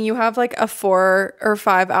when you have like a 4 or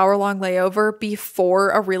 5 hour long layover before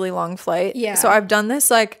a really long flight. Yeah. So I've done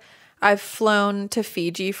this, like I've flown to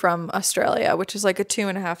Fiji from Australia, which is like a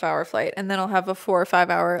 2.5 hour flight. And then I'll have a 4 or 5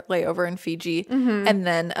 hour layover in Fiji and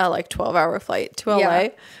then a like 12-hour flight to LA.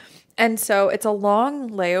 And so it's a long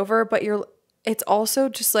layover, but it's also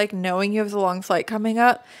just like knowing you have the long flight coming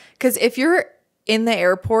up. Because if you're in the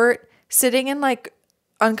airport sitting in like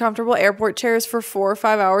uncomfortable airport chairs for 4 or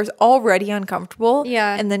 5 hours, already uncomfortable.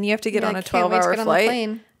 Yeah. And then you have to get on a 12-hour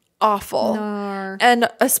flight. Awful. No. And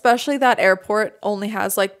especially that airport only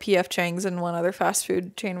has like PF Chang's and one other fast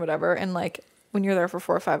food chain, whatever. And like when you're there for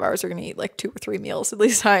 4 or 5 hours, you're going to eat like 2 or 3 meals. At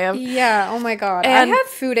least I am. Yeah. Oh my God. And I have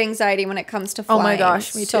food anxiety when it comes to flying. Oh my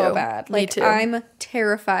gosh. Me too. So bad. Like, me too. I'm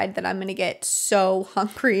terrified that I'm going to get so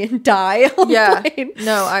hungry and die on the plane.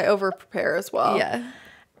 No, I over prepare as well. Yeah.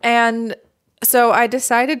 And so I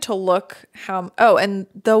decided to look and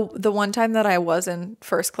the one time that I was in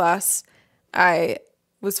first class, I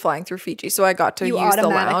was flying through Fiji. So I got to use the lounge. You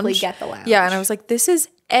automatically get the lounge. Yeah. And I was like, this is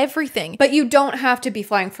everything. But you don't have to be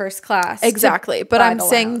flying first class. Exactly. But I'm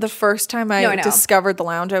saying the first time I discovered the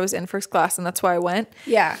lounge, I was in first class and that's why I went.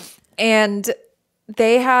 Yeah. And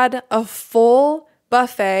they had a full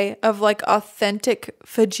buffet of like authentic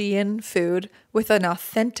Fijian food with an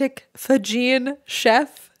authentic Fijian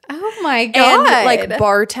chef. Oh my God. And like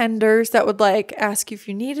bartenders that would like ask you if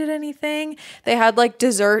you needed anything. They had like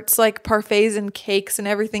desserts, like parfaits and cakes and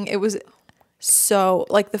everything. It was so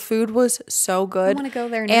like the food was so good. I want to go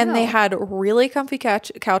there now. And they had really comfy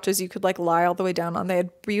couches you could like lie all the way down on. They had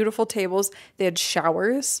beautiful tables. They had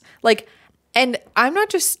showers. Like, and I'm not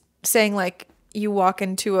just saying like you walk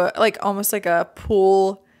into a like almost like a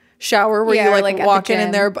pool shower where you like walk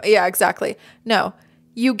in there. Yeah, exactly. No,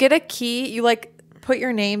 you get a key. You like put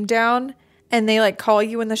your name down and they like call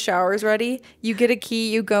you when the shower's ready. You get a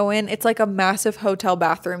key, you go in. It's like a massive hotel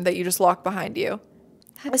bathroom that you just lock behind you.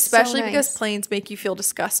 That's especially so nice. Because planes make you feel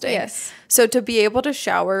disgusting. Yes. So to be able to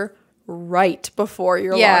shower right before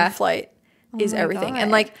your long flight is everything. God.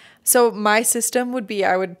 And like, so my system would be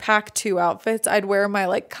I would pack 2 outfits. I'd wear my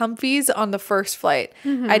like comfies on the first flight.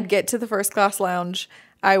 I'd get to the first class lounge.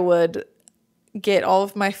 I would get all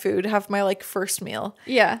of my food, have my like first meal.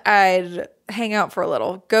 Yeah. I'd hang out for a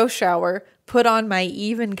little, go shower, put on my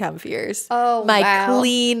even comfiers. Oh, my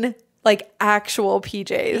clean, like actual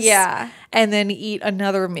PJs. Yeah. And then eat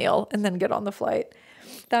another meal and then get on the flight.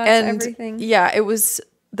 That's everything. Yeah, it was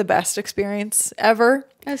the best experience ever.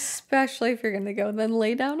 Especially if you're going to go and then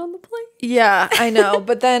lay down on the plane. Yeah, I know.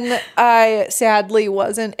 But then I sadly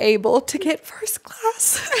wasn't able to get first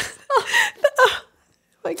class. Oh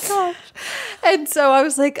my gosh. And so I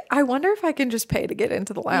was like, I wonder if I can just pay to get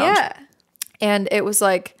into the lounge. Yeah. And it was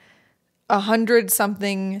like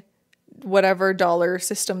 100-something whatever dollar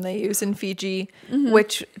system they use in Fiji,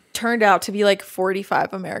 which turned out to be like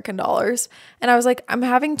 45 American dollars. And I was like, I'm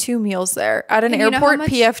having 2 meals there at an airport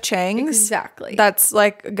PF Chang's. Exactly. That's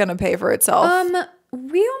like gonna pay for itself.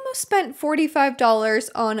 We almost spent $45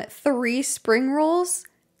 on 3 spring rolls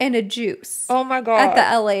and a juice. Oh my God.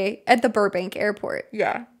 At the Burbank airport.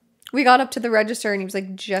 Yeah. We got up to the register and he was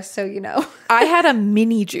like, just so you know. I had a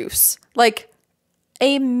mini juice. Like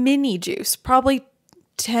a mini juice. Probably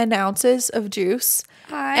 10 ounces of juice.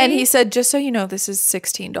 And he said, just so you know, this is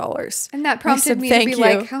 $16. And that prompted me to be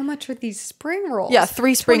like, how much are these spring rolls? Yeah,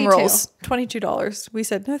 3 spring rolls. $22. We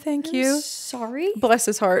said, no, thank you. Sorry. Bless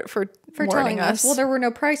his heart for telling us. Well, there were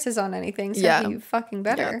no prices on anything, so you fucking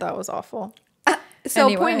better. Yeah, that was awful. So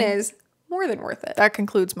anyway, point is, more than worth it. That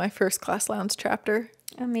concludes my first class lounge chapter.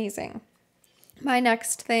 Amazing. My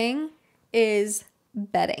next thing is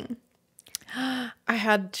bedding. I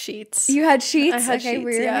had sheets. You had sheets? I had sheets,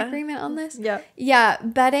 we're in agreement on this? Yeah. Yeah,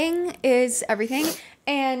 bedding is everything.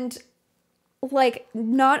 And like,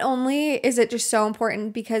 not only is it just so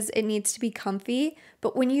important because it needs to be comfy,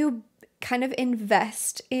 but when you kind of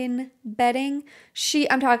invest in bedding,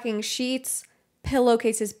 I'm talking sheets,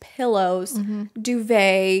 pillowcases, pillows,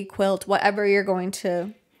 duvet, quilt, whatever you're going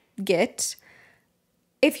to get.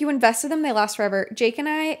 If you invest in them, they last forever. Jake and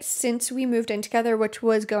I, since we moved in together, which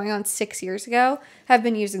was going on 6 years ago, have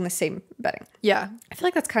been using the same bedding. Yeah. I feel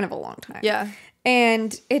like that's kind of a long time. Yeah.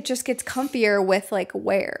 And it just gets comfier with like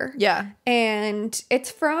wear. Yeah. And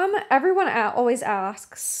it's from, everyone always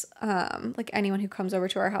asks, like anyone who comes over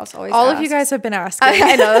to our house always All asks. of you guys have been asking.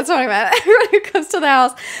 I know, that's what I meant. Everyone who comes to the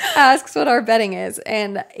house asks what our bedding is.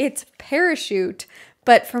 And it's Parachute,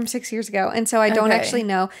 but from 6 years ago. And so I don't actually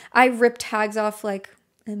know. I ripped tags off like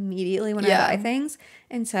immediately when I buy things.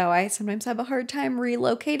 And so I sometimes have a hard time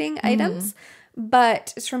relocating items.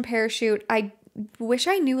 But it's from Parachute. I wish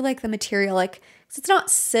I knew like the material. Like, 'cause it's not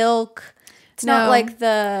silk. It's not like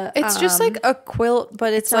the... It's just like a quilt,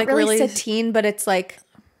 but it's like really sateen, but it's like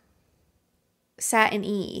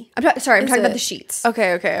satin-y. I'm talking about the sheets.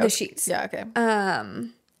 Okay. The sheets. Yeah, okay.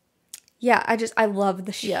 Yeah, I love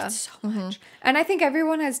the sheets so much. And I think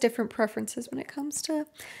everyone has different preferences when it comes to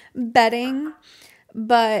bedding.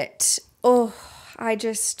 But,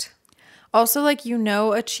 Also, like,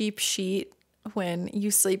 a cheap sheet when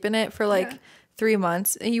you sleep in it for like 3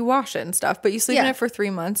 months and you wash it and stuff, but you sleep in it for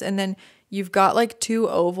 3 months and then you've got like 2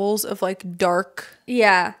 ovals of like dark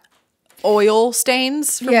oil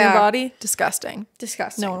stains from your body. Disgusting.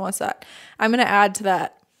 No one wants that. I'm going to add to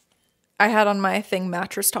that. I had on my thing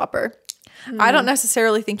mattress topper. I don't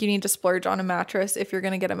necessarily think you need to splurge on a mattress if you're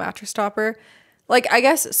going to get a mattress topper. Like, I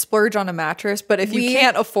guess splurge on a mattress, but if you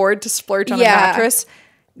can't afford to splurge on a mattress,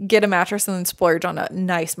 get a mattress and then splurge on a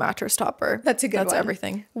nice mattress topper. That's a good one. That's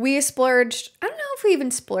everything. We splurged. I don't know if we even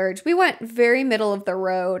splurged. We went very middle of the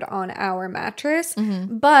road on our mattress,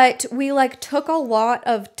 but we like took a lot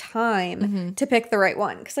of time to pick the right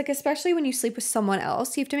one. Because like, especially when you sleep with someone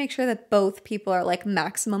else, you have to make sure that both people are like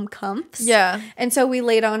maximum comfs. Yeah. And so we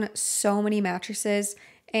laid on so many mattresses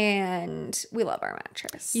and we love our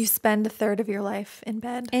mattress. You spend a third of your life in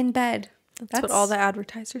bed. That's what all the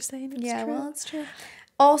advertisers say. Well, it's true.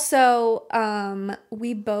 Also,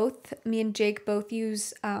 me and Jake both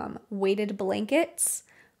use weighted blankets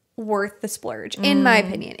worth the splurge, in my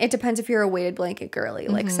opinion. It depends if you're a weighted blanket girly.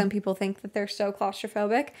 Like, some people think that they're so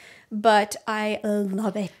claustrophobic, but I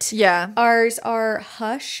love it. Yeah. Ours are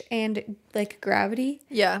Hush and, like, Gravity.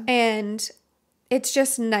 Yeah. And it's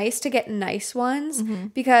just nice to get nice ones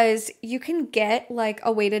because you can get, like,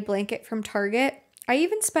 a weighted blanket from Target. I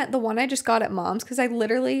even spent the one I just got at Mom's because I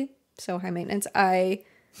literally... So high maintenance. I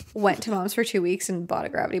went to Mom's for 2 weeks and bought a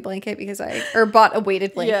Gravity blanket bought a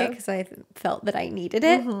weighted blanket because I felt that I needed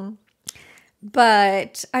it.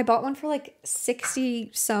 But I bought one for like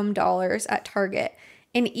 $60 some at Target.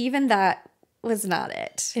 And even that was not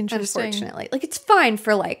it. Interesting. Unfortunately. Like, it's fine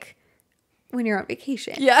for like when you're on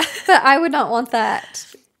vacation. Yeah. But I would not want that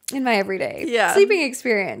in my everyday sleeping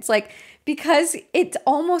experience. Like, because it's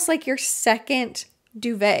almost like your second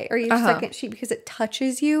duvet or your second sheet because it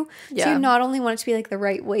touches you. Yeah. So you not only want it to be like the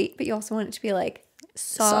right weight, but you also want it to be like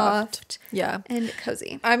soft. And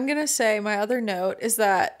cozy. I'm gonna say my other note is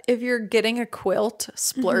that if you're getting a quilt,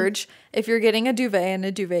 splurge. If you're getting a duvet and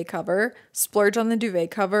a duvet cover, splurge on the duvet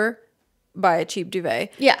cover, buy a cheap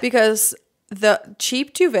duvet. Yeah. Because the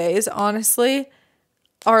cheap duvets honestly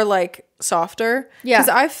are like softer. Yeah. Because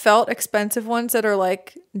I've felt expensive ones that are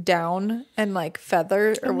like down and like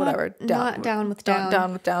feather or whatever. Down with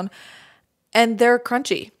down. And they're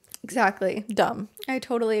crunchy. Exactly. Dumb. I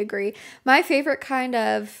totally agree. My favorite kind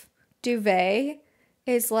of duvet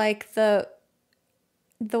is like the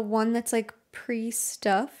one that's like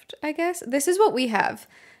pre-stuffed, I guess. This is what we have.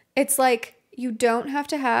 It's like you don't have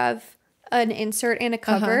to have an insert and a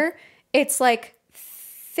cover. It's like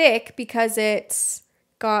thick because it's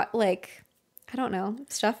got like, I don't know,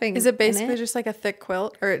 stuffing. Is it basically just like a thick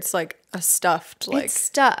quilt or it's like a stuffed like? It's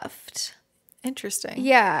stuffed. Interesting.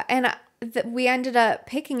 Yeah, and we ended up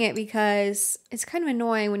picking it because it's kind of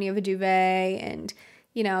annoying when you have a duvet and,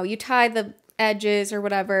 you know, you tie the edges or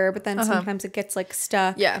whatever, but then sometimes it gets like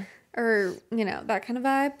stuck. Yeah. Or, you know, that kind of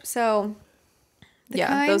vibe. So,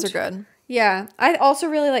 those are good. Yeah. I also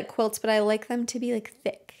really like quilts, but I like them to be like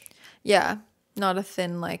thick. Yeah. Not a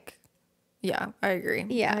thin like... Yeah, I agree.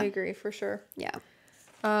 Yeah. I agree for sure. Yeah.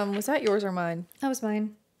 Was that yours or mine? That was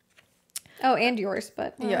mine. Oh, and yours,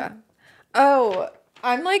 but... Yeah. Oh,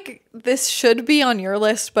 I'm like, this should be on your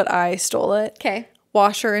list, but I stole it. Okay.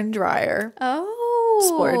 Washer and dryer. Oh.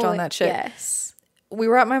 Splurge on that shit. Yes. We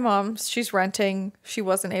were at my mom's. She's renting. She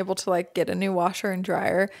wasn't able to like get a new washer and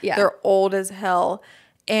dryer. Yeah. They're old as hell.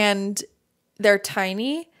 And they're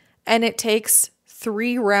tiny. And it takes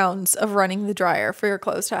 3 rounds of running the dryer for your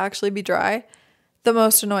clothes to actually be dry. The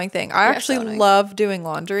most annoying thing. I actually love doing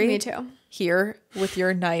laundry. Me too. Here with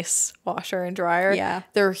your nice washer and dryer. Yeah.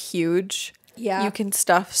 They're huge. Yeah. You can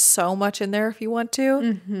stuff so much in there if you want to.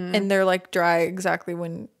 Mm-hmm. And they're like dry exactly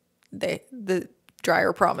when the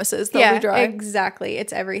dryer promises they'll be dry. Exactly.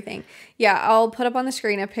 It's everything. Yeah. I'll put up on the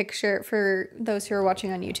screen a picture for those who are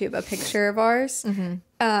watching on YouTube, a picture of ours.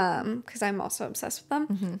 Because I'm also obsessed with them.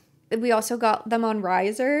 Mm-hmm. We also got them on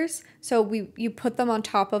risers. So you put them on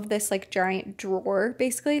top of this like giant drawer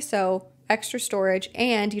basically. So extra storage,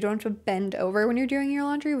 and you don't have to bend over when you're doing your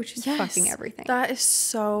laundry, which is fucking everything. That is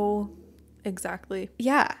so exactly.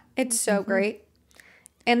 Yeah, it's so great.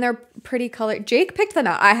 And they're pretty colored. Jake picked them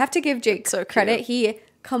out. I have to give Jake credit. He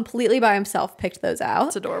completely by himself picked those out.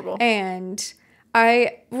 It's adorable. And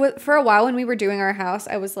for a while when we were doing our house,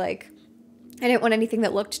 I was like, I didn't want anything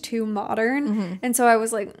that looked too modern. And so I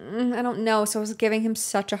was like, I don't know. So I was giving him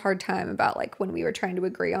such a hard time about like when we were trying to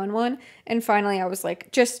agree on one. And finally I was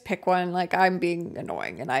like, just pick one. Like I'm being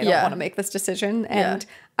annoying and I don't want to make this decision. And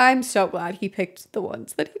I'm so glad he picked the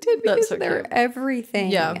ones that he did because they're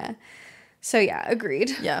everything. Yeah. So yeah,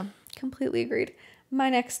 agreed. Yeah. Completely agreed.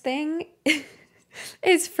 My next thing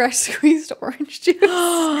is fresh squeezed orange juice.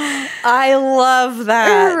 I love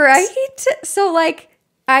that. Right? So like,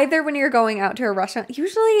 either when you're going out to a restaurant,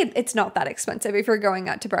 usually it's not that expensive if you're going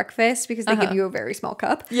out to breakfast because they give you a very small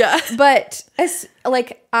cup. Yeah. But as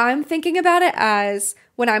like I'm thinking about it as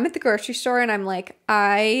when I'm at the grocery store and I'm like,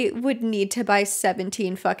 I would need to buy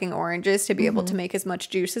 17 fucking oranges to be able to make as much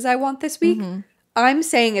juice as I want this week. I'm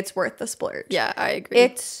saying it's worth the splurge. Yeah, I agree.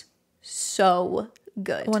 It's so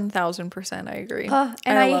good. 1000% I agree.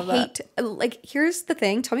 And I hate like here's the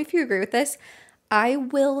thing. Tell me if you agree with this. I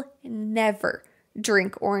will never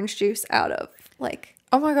drink orange juice out of like,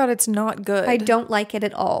 oh my god, it's not good. I don't like it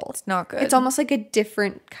at all. It's not good. It's almost like a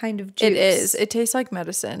different kind of juice. It is. It tastes like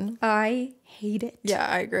medicine. I hate it. Yeah,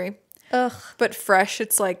 I agree. Ugh. But fresh,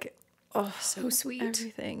 it's like, oh, so sweet.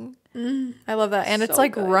 Everything. I love that. And it's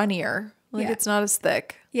like good. Runnier. Like it's not as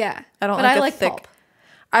thick. Yeah. I don't but like I like thick pulp.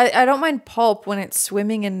 I don't mind pulp when it's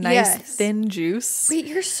swimming in nice thin juice. Wait,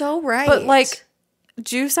 you're so right. But like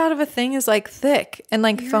juice out of a thing is like thick and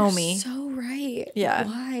like foamy. So right. Yeah.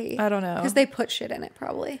 Why? I don't know. Because they put shit in it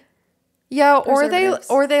probably. Yeah, or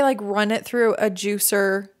they like run it through a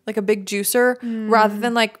juicer, like a big juicer, rather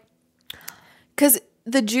than like, because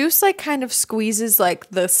the juice like kind of squeezes like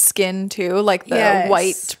the skin too, like the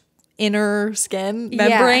white inner skin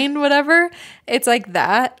membrane, whatever. It's like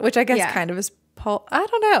that, which I guess kind of is pulp. I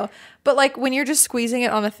don't know. But like when you're just squeezing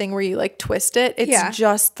it on a thing where you like twist it, it's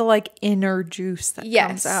just the like inner juice that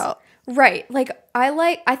comes out. Right. Like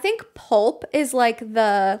I think pulp is like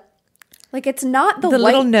it's not the white,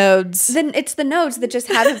 little nodes. Then it's the nodes that just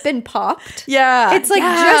haven't been popped. Yeah. It's like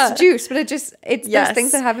just juice, but it's those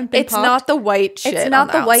things that haven't been popped. It's not the white shit. It's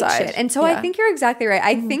not the white shit. And so I think you're exactly right.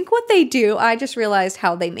 I think what they do, I just realized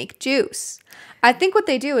how they make juice. I think what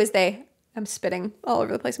they do is I'm spitting all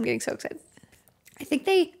over the place. I'm getting so excited. I think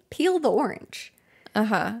they peel the orange.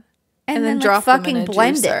 And then drop fucking them in a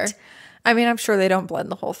blend juicer. It. I mean, I'm sure they don't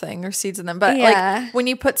blend the whole thing or seeds in them, but like when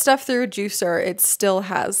you put stuff through a juicer, it still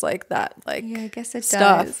has like that like I guess it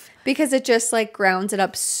does because it just like grounds it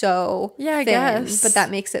up so thin, I guess. But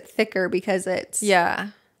that makes it thicker because it's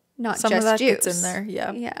not some just of that juice gets in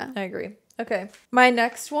there. Yeah, I agree. Okay, my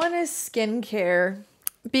next one is skincare.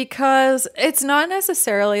 Because it's not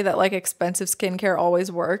necessarily that like expensive skincare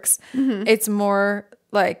always works. It's more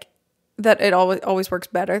like that it always works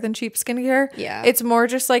better than cheap skincare. Yeah. It's more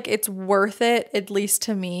just like it's worth it, at least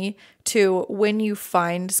to me, to when you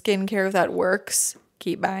find skincare that works,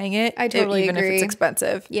 keep buying it. I totally even agree. If it's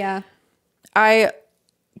expensive. Yeah. I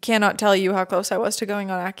cannot tell you how close I was to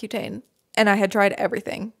going on Accutane. And I had tried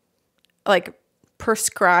everything. Like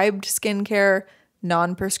prescribed skincare,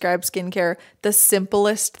 non-prescribed skincare, the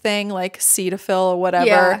simplest thing like Cetaphil or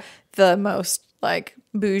whatever, the most like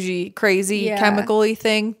bougie, crazy, chemical-y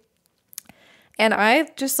thing. And I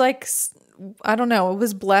just like, I don't know,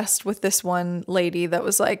 was blessed with this one lady that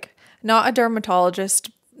was like not a dermatologist,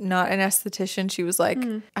 not an esthetician. She was like,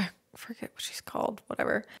 I forget what she's called,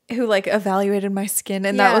 whatever, who like evaluated my skin.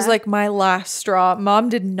 And that was like my last straw. Mom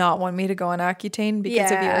did not want me to go on Accutane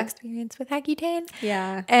because of your experience with Accutane.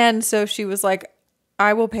 Yeah. And so she was like,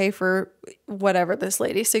 I will pay for whatever this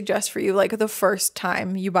lady suggests for you, like the first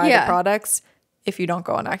time you buy the products, if you don't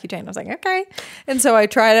go on Accutane. I was like, okay. And so I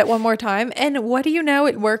tried it one more time. And what do you know?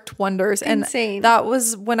 It worked wonders. Insane. And that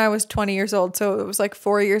was when I was 20 years old. So it was like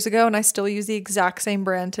 4 years ago. And I still use the exact same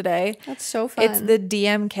brand today. That's so fun. It's the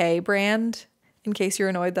DMK brand, in case you're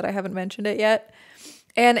annoyed that I haven't mentioned it yet.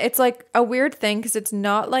 And it's like a weird thing because it's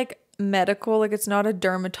not like medical. Like it's not a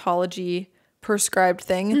dermatology prescribed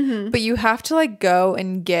thing, but you have to like go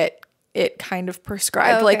and get it kind of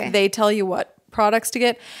prescribed. Like they tell you what products to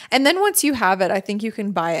get, and then once you have it, I think you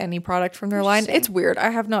can buy any product from their line. It's weird.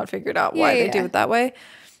 I have not figured out why they do it that way,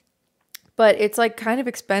 but it's like kind of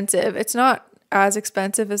expensive. It's not as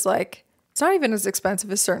expensive as like, it's not even as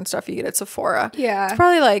expensive as certain stuff you get at Sephora. Yeah, it's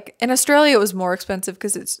probably like in Australia it was more expensive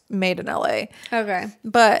because it's made in LA. Okay,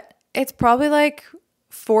 but it's probably like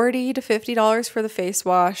 $40 to $50 for the face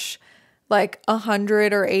wash, like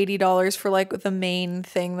 $100 or $80 for like the main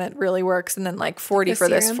thing that really works, and then like 40 for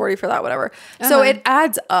this, 40 for that, whatever. So it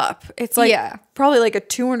adds up. It's like probably like a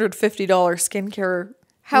 $250 skincare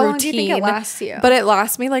How long do you think it lasts you? But it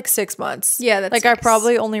lasts me like 6 months. Yeah, that's like nice. I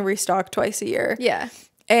probably only restock twice a year. Yeah.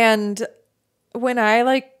 And when I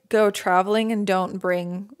like go traveling and don't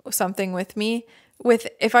bring something with me,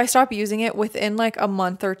 if I stop using it within like a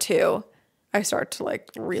month or two, I start to like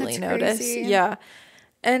really notice. Crazy. Yeah.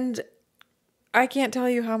 And I can't tell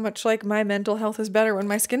you how much like my mental health is better when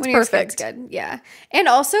my skin's perfect. Skin's good. Yeah. And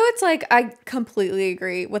also it's like, I completely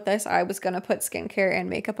agree with this. I was going to put skincare and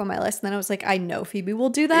makeup on my list. And then I was like, I know Phoebe will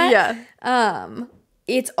do that. Yeah.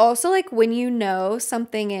 It's also like when you know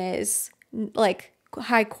something is like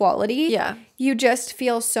high quality. Yeah. You just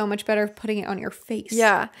feel so much better putting it on your face.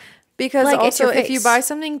 Yeah. Because like also if you buy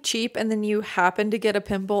something cheap and then you happen to get a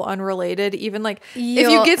pimple unrelated, even like if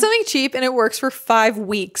you get something cheap and it works for 5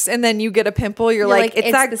 weeks and then you get a pimple, you're like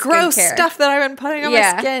it's that gross stuff that I've been putting on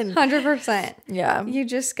my skin. 100%. Yeah. You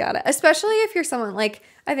just gotta, especially if you're someone like,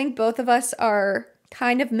 I think both of us are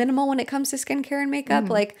kind of minimal when it comes to skincare and makeup.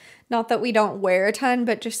 Like, not that we don't wear a ton,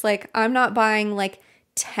 but just like I'm not buying like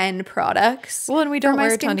 10 products. Well, and we don't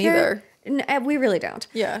wear a ton either. We really don't.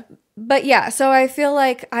 Yeah. But yeah, so I feel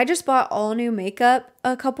like I just bought all new makeup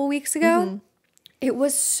a couple weeks ago. It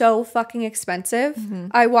was so fucking expensive.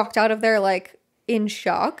 I walked out of there like in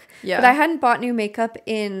shock. Yeah. But I hadn't bought new makeup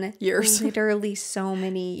in years. Literally so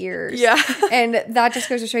many years. Yeah. And that just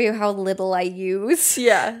goes to show you how little I use.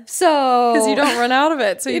 Yeah. So. Because you don't run out of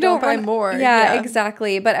it. So you don't buy more. Yeah,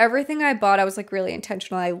 exactly. But everything I bought, I was like really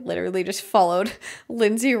intentional. I literally just followed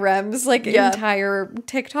Lindsay Rem's like entire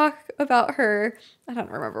TikTok about her. I don't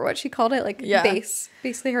remember what she called it. Like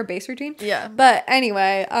basically her base routine. Yeah. But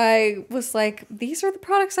anyway, I was like, these are the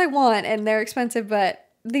products I want and they're expensive, but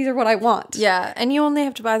these are what I want. Yeah. And you only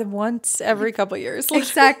have to buy them once every couple years.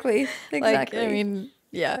 Exactly. Like, I mean,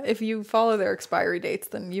 yeah, if you follow their expiry dates,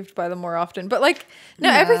 then you have to buy them more often. But like,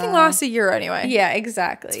 no, everything lasts a year anyway. Yeah,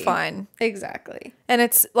 exactly. It's fine. Exactly. And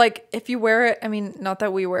it's like, if you wear it, I mean, not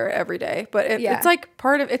that we wear it every day, but it's like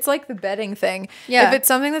part of, it's like the bedding thing. Yeah. If it's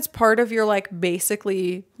something that's part of your like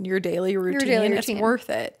basically your daily routine, it's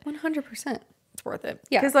worth it. 100%. It's worth it.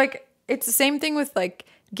 Yeah. Because like, it's the same thing with like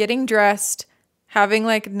getting dressed, having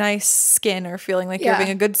like nice skin or feeling like you're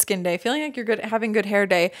having a good skin day, feeling like you're having good hair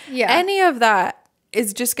day. Yeah. Any of that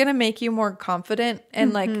is just going to make you more confident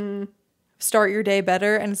and like start your day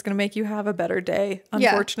better. And it's going to make you have a better day.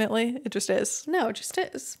 Unfortunately, it just is. No, it just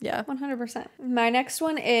is. Yeah. 100%. My next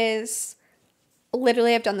one is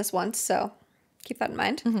literally I've done this once. So keep that in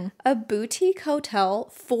mind. A boutique hotel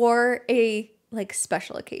for a like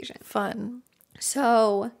special occasion. Fun.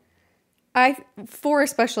 So for a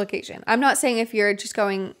special occasion. I'm not saying if you're just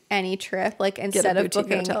going any trip, like instead of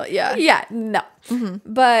booking hotel. Yeah. Yeah, no.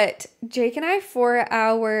 But Jake and I, for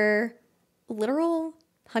our literal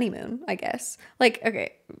honeymoon, I guess. Like,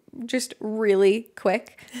 okay, just really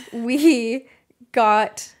quick. We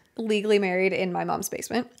got legally married in my mom's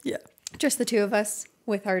basement. Yeah. Just the two of us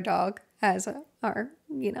with our dog as our,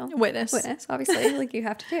 witness, obviously, like you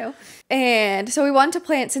have to do. And so we wanted to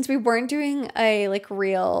plan, since we weren't doing a like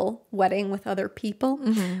real wedding with other people,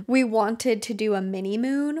 we wanted to do a mini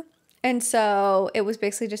moon. And so it was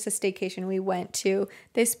basically just a staycation. We went to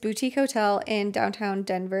this boutique hotel in downtown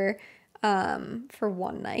Denver for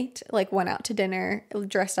one night, like went out to dinner,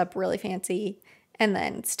 dressed up really fancy, and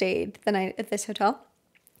then stayed the night at this hotel.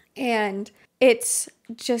 And it's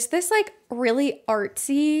just this like really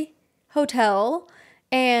artsy hotel,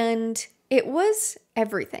 and it was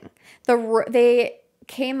everything. They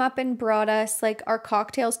came up and brought us like our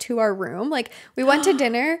cocktails to our room. Like we went to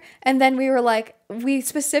dinner, and then we were like, we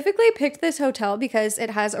specifically picked this hotel because it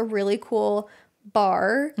has a really cool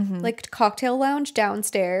bar, like cocktail lounge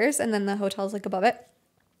downstairs, and then the hotel's like above it.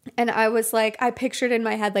 And I was like, I pictured in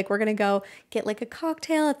my head, like, we're going to go get like a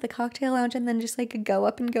cocktail at the cocktail lounge and then just like go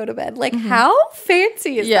up and go to bed. Like, how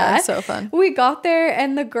fancy is that? Yeah, so fun. We got there,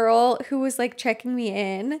 and the girl who was like checking me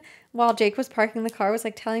in while Jake was parking the car was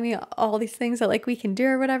like telling me all these things that like we can do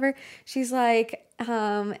or whatever. She's like,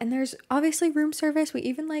 and there's obviously room service. We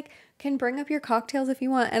even like can bring up your cocktails if you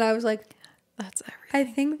want. And I was like, that's everything.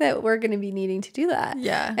 I think that we're going to be needing to do that.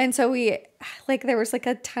 Yeah. And so we, like, there was like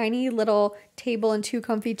a tiny little table and 2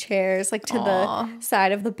 comfy chairs, like to the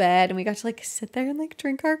side of the bed. And we got to like sit there and like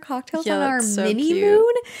drink our cocktails on our mini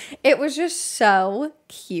moon. It was just so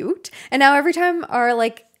cute. And now every time our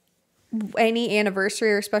like any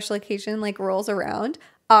anniversary or special occasion like rolls around,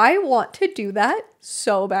 I want to do that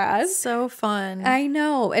so bad. So fun. I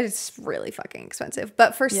know. It's really fucking expensive.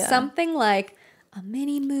 But for something like a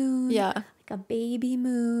mini moon, a baby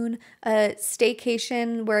moon, a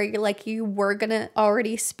staycation where you were gonna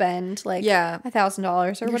already spend like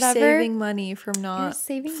 $1,000 or whatever. Saving money from not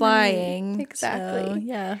flying. Money. Exactly. So,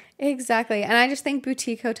 yeah. Exactly. And I just think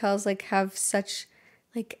boutique hotels like have such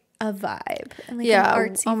like a vibe and like an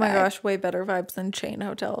artsy oh my vibe. gosh, way better vibes than chain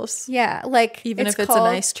hotels. Yeah, like even if it's a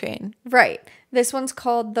nice chain. Right. This one's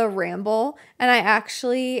called the Ramble, and I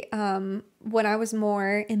actually when I was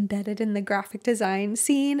more embedded in the graphic design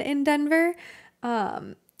scene in Denver,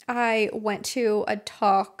 I went to a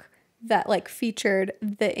talk that like featured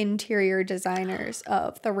the interior designers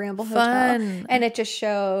of the Ramble Hotel, and it just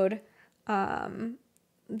showed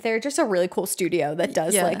they're just a really cool studio that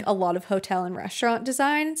does like a lot of hotel and restaurant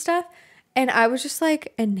design and stuff. And I was just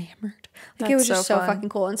like enamored. Like it was just so fucking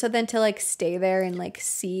cool. And so then to like stay there and like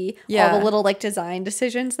see all the little like design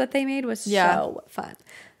decisions that they made was so fun.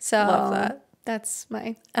 So love that. That's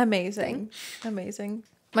my amazing.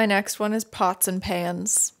 My next one is pots and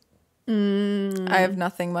pans. I have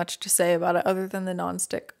nothing much to say about it other than the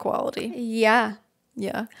nonstick quality. Yeah.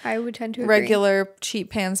 Yeah. I would tend to agree. Regular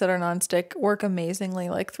cheap pans that are nonstick work amazingly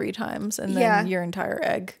like 3 times, and then your entire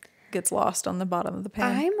egg gets lost on the bottom of the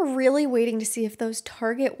pan. I'm really waiting to see if those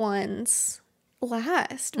Target ones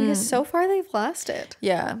last, because so far they've lasted.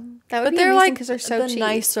 Yeah. That would be amazing because they're so cheap. The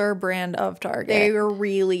nicer brand of Target. They were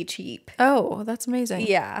really cheap. Oh, that's amazing.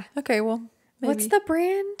 Yeah. Okay, well, maybe. What's the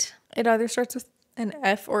brand? It either starts with an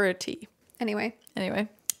F or a T. Anyway.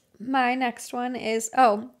 My next one is,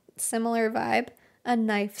 similar vibe, a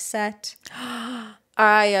knife set.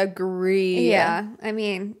 I agree. Yeah. I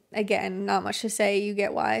mean, again, not much to say. You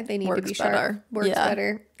get why they need to be sharp. Works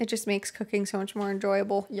better. It just makes cooking so much more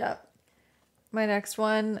enjoyable. Yep. My next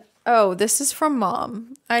one. Oh, this is from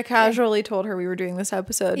Mom. I casually told her we were doing this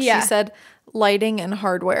episode. Yeah. She said lighting and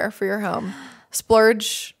hardware for your home.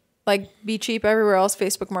 Splurge, like be cheap everywhere else,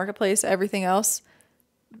 Facebook Marketplace, everything else.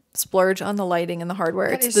 Splurge on the lighting and the hardware.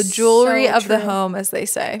 It's the jewelry of the home, as they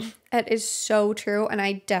say. That is so true, and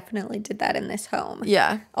I definitely did that in this home.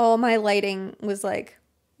 Yeah. All my lighting was like,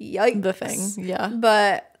 yikes. The thing, yeah.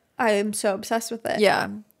 But I am so obsessed with it. Yeah.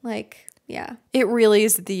 Like, yeah. It really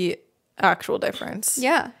is the actual difference.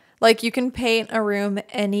 Yeah. Like, you can paint a room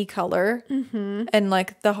any color, and,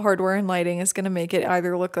 like, the hardware and lighting is going to make it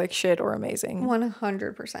either look like shit or amazing.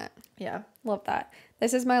 100%. Yeah. Love that.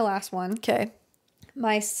 This is my last one. Okay.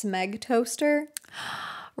 My Smeg toaster.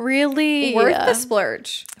 Really? Worth the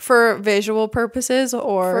splurge. For visual purposes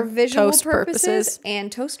or for visual toast purposes? And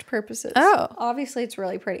toast purposes. Oh. Obviously, it's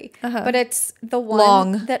really pretty. But it's the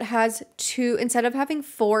one that has 2, instead of having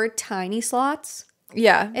 4 tiny slots.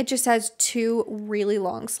 Yeah. It just has 2 really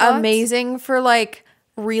long slots. Amazing for like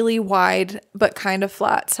really wide but kind of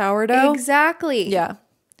flat sourdough. Exactly. Yeah.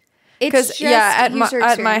 It's just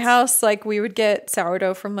at my house, like we would get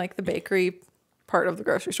sourdough from like the bakery part of the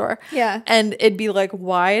grocery store. Yeah. And it'd be like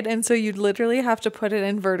wide, and so you'd literally have to put it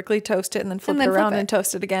in, vertically toast it, and then flip it around and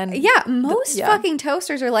toast it again. Yeah, most fucking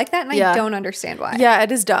toasters are like that, and I don't understand why. Yeah,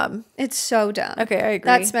 it is dumb. It's so dumb. Okay, I agree.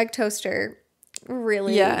 That Smeg toaster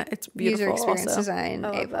really it's beautiful. User experience also. Design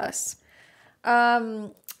A+.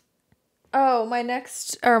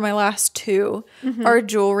 My last 2 are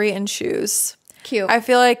jewelry and shoes. Cute. I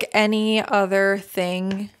feel like any other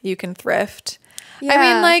thing you can thrift. Yeah. I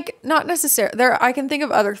mean, like, not necessarily. I can think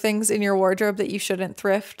of other things in your wardrobe that you shouldn't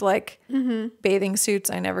thrift, like bathing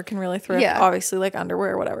suits. I never can really thrift. Yeah. Obviously, like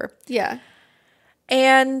underwear or whatever. Yeah.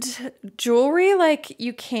 And jewelry, like,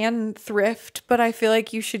 you can thrift, but I feel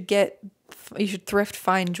like you should thrift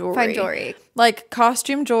fine jewelry. Fine jewelry. Like,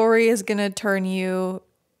 costume jewelry is going to turn you,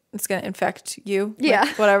 it's going to infect you. Yeah.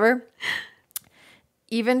 Like, whatever.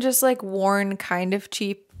 Even just, like, worn kind of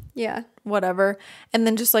cheap. Yeah. Whatever. And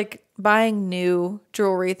then just, like, buying new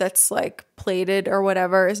jewelry that's, like, plated or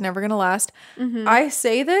whatever is never going to last. I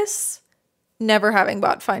say this never having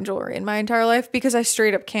bought fine jewelry in my entire life because I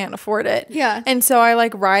straight up can't afford it. Yeah. And so I,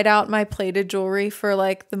 like, ride out my plated jewelry for,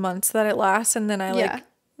 like, the months that it lasts, and then I, like,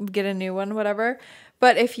 get a new one, whatever.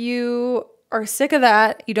 But if you are sick of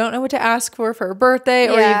that, you don't know what to ask for a birthday,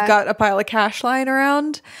 or you've got a pile of cash lying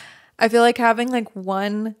around, I feel like having like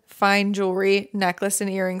one fine jewelry necklace and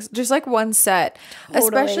earrings, just like one set. Totally.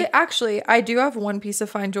 Especially, actually, I do have one piece of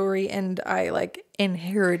fine jewelry, and I like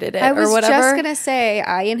inherited it. I was or whatever. just gonna say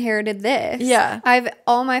I inherited this. Yeah, I've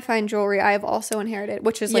all my fine jewelry. I have also inherited,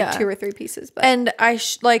 which is like 2 or 3 pieces. But and I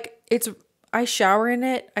I shower in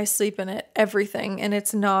it, I sleep in it, everything, and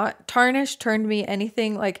it's not tarnished, turned me,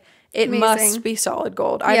 anything like. It must be solid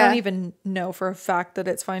gold. I don't even know for a fact that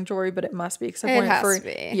it's fine jewelry, but it must be because I've worn it for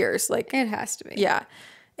years. Like it has to be. Yeah,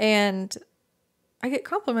 and I get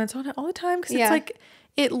compliments on it all the time because it's like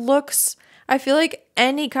it looks. I feel like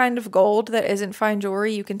any kind of gold that isn't fine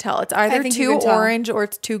jewelry, you can tell. It's either too orange or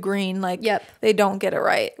it's too green. Like, they don't get it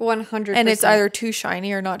right. 100%. And it's either too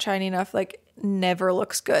shiny or not shiny enough. Like, never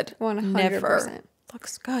looks good. 100%. Never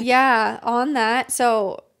looks good. Yeah, on that.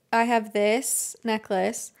 So I have this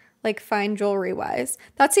necklace, like fine jewelry wise.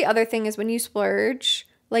 That's the other thing is when you splurge,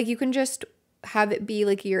 like you can just have it be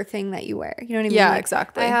like your thing that you wear. You know what I mean? Yeah, like,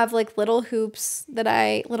 exactly. I have like little gold hoops that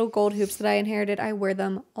I inherited. I wear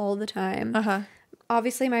them all the time.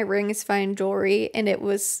 Obviously my ring is fine jewelry and it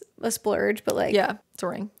was a splurge, but like, yeah, it's a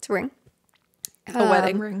ring. It's a ring. A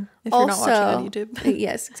wedding ring. If you're not watching on YouTube.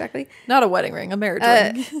 Yes, exactly. Not a wedding ring, a marriage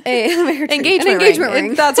ring. A marriage engagement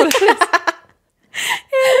ring. That's what it is.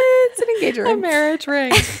 It's an engagement ring. A marriage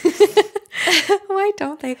ring. Why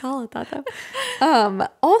don't they call it that though?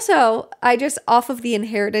 Also, I just off of the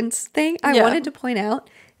inheritance thing, I wanted to point out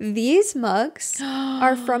these mugs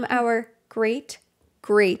are from our great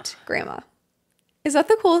grandma. Is that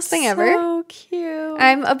the coolest thing ever? So cute.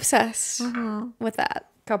 I'm obsessed with that.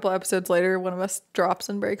 A couple episodes later, one of us drops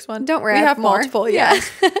and breaks one. Don't worry, we have more. multiple. Yeah.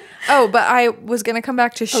 Oh, but I was gonna come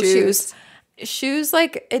back to shoes. Shoes,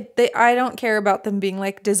 like I don't care about them being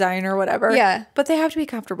like design or whatever. Yeah, but they have to be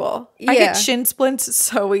comfortable. I get shin splints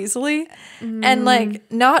so easily, and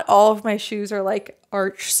like not all of my shoes are like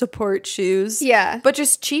arch support shoes. Yeah, but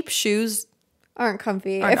just cheap shoes aren't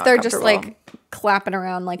comfy if they're just like clapping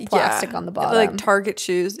around like plastic on the bottom, like Target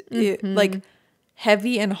shoes, like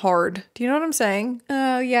heavy and hard. Do you know what I'm saying?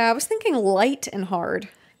 Oh yeah, I was thinking light and hard.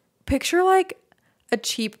 Picture like a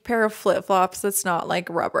cheap pair of flip flops that's not like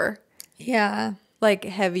rubber. Yeah. Like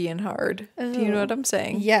heavy and hard. Ooh. Do you know what I'm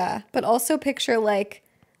saying? Yeah. But also picture like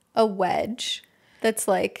a wedge that's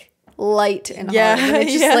like light and hard. And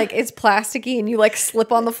it's just like it's plasticky and you like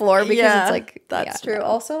slip on the floor because it's like that's true. No.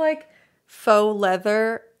 Also like faux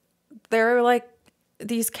leather. They're like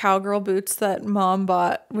these cowgirl boots that mom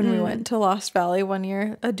bought when we went to Lost Valley one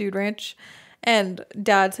year, a dude ranch. And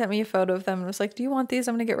dad sent me a photo of them and was like, do you want these?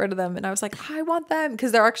 I'm going to get rid of them. And I was like, I want them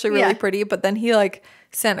because they're actually really pretty. But then he like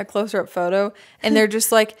sent a closer up photo and they're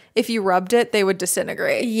just like, if you rubbed it, they would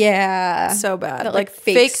disintegrate. Yeah. So bad. That, like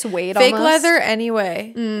fake suede fake almost. Leather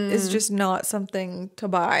anyway is just not something to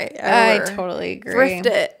buy ever. I totally agree. Thrift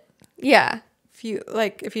it. Yeah. If you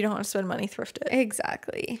don't want to spend money, thrift it.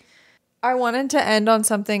 Exactly. I wanted to end on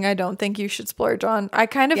something I don't think you should splurge on. I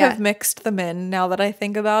kind of have mixed them in now that I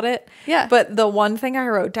think about it. Yeah. But the one thing I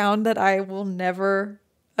wrote down that I will never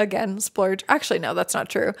again splurge. Actually, no, that's not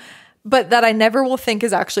true. But that I never will think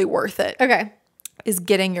is actually worth it. Okay. Is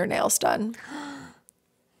getting your nails done.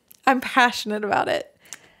 I'm passionate about it.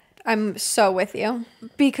 I'm so with you.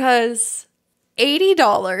 Because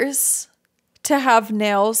 $80 to have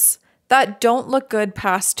nails that don't look good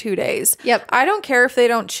past 2 days. Yep. I don't care if they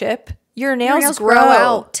don't chip. Your nails grow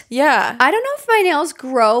out. Yeah. I don't know if my nails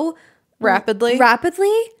grow rapidly,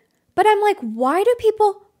 but I'm like, why do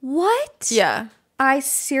people, what? Yeah. I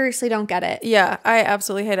seriously don't get it. Yeah, I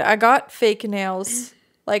absolutely hate it. I got fake nails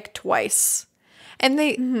like twice. And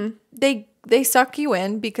they suck you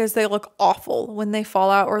in because they look awful when they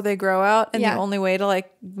fall out or they grow out. And the only way to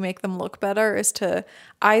like make them look better is to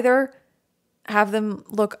either have them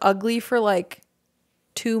look ugly for like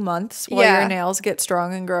 2 months while your nails get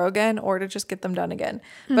strong and grow again, or to just get them done again.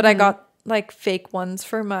 But I got like fake ones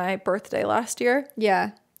for my birthday last year.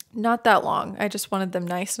 Yeah. Not that long. I just wanted them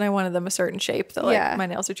nice and I wanted them a certain shape that like my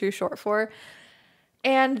nails are too short for.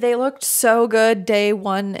 And they looked so good day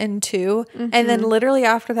 1 and 2. And then literally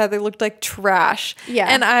after that, they looked like trash. Yeah.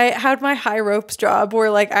 And I had my high ropes job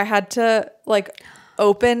where like I had to like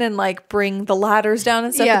open and like bring the ladders down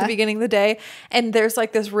and stuff at the beginning of the day. And there's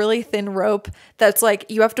like this really thin rope that's like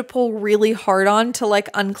you have to pull really hard on to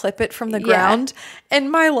like unclip it from the ground. And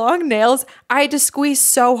my long nails, I had to squeeze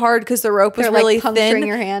so hard because the rope was really like puncturing thin.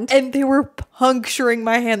 your hand. And they were puncturing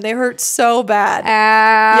my hand. They hurt so bad.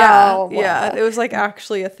 Ow. Yeah. It was like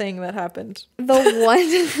actually a thing that happened. The one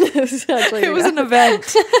it was an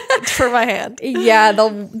event for my hand. Yeah,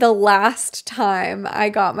 the last time I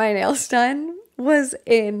got my nails done was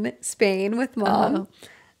in Spain with mom.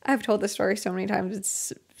 I've told this story so many times.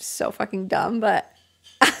 It's so fucking dumb, but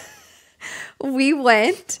we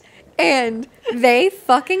went and they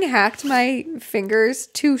fucking hacked my fingers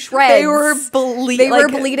to shreds. They were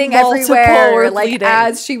bleeding everywhere. Like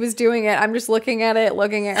as she was doing it, I'm just looking at it,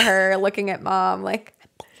 looking at her, looking at mom, like I'm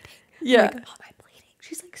bleeding. Yeah. I'm like, oh, I'm bleeding.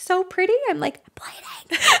 She's like, so pretty. I'm like,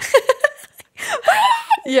 bleeding.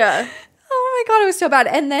 Yeah. Oh my God, it was so bad.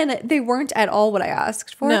 And then they weren't at all what I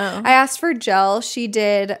asked for. No. I asked for gel. She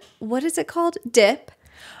did, what is it called? Dip.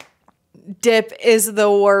 Dip is the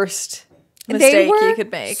worst mistake you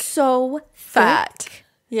could make. So fat. Thick.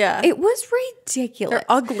 Yeah. It was ridiculous. They're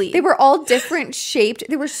ugly. They were all different shaped.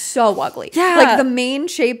 They were so ugly. Yeah. Like the main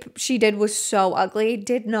shape she did was so ugly.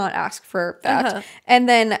 Did not ask for that. And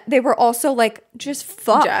then they were also like just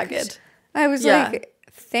fucked. Jagged. I was like,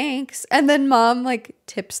 thanks. And then mom like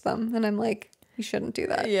tips them. And I'm like, you shouldn't do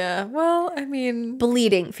that. Yeah. Well, I mean.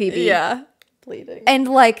 Bleeding, Phoebe. Yeah. Bleeding. And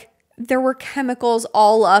like there were chemicals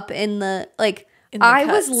all up in the, like, I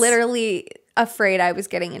was literally afraid I was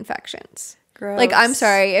getting infections. Gross. Like, I'm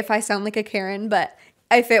sorry if I sound like a Karen, but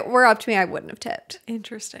if it were up to me, I wouldn't have tipped.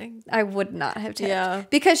 Interesting. I would not have tipped. Yeah.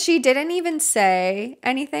 Because she didn't even say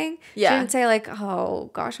anything. Yeah. She didn't say like,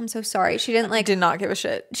 oh gosh, I'm so sorry. She didn't like. Did not give a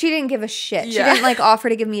shit. She didn't give a shit. Yeah. She didn't like offer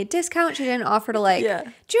to give me a discount. She didn't offer to like. Yeah.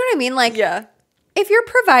 Do you know what I mean? Like, yeah. If you're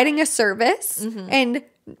providing a service and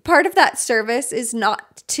part of that service is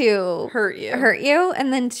not to hurt you,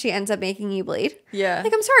 and then she ends up making you bleed. Yeah.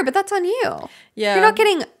 Like, I'm sorry, but that's on you. Yeah.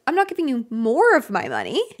 I'm not giving you more of my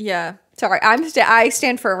money. Yeah. Sorry, I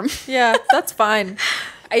stand firm. Yeah, that's fine.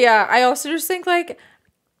 Yeah, I also just think like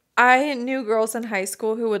I knew girls in high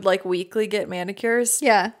school who would like weekly get manicures.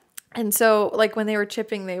 Yeah. And so like when they were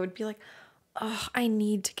chipping, they would be like, "Oh, I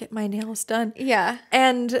need to get my nails done." Yeah.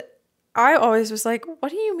 And I always was like, what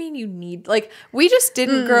do you mean you need? Like, we just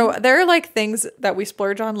didn't grow. There are like things that we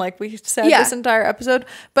splurge on, like we said this entire episode,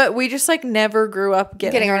 but we just like never grew up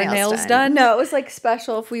getting our nails done. No, it was like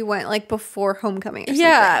special if we went like before homecoming or something.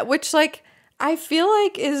 Yeah, which like I feel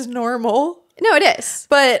like is normal. No, it is.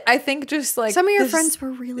 But I think just like some of your friends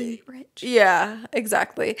were really rich. Yeah,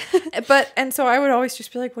 exactly. And so I would always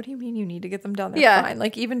just be like, what do you mean you need to get them done? They're fine.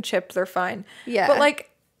 Like even chipped, they're fine. Yeah. But like,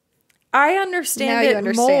 I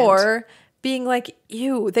understand more being like,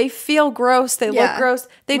 ew, they feel gross. They look gross.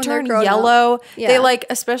 They turn yellow. Yeah. They like,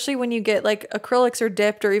 especially when you get like acrylics or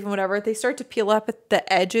dipped or even whatever, they start to peel up at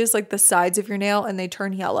the edges, like the sides of your nail, and they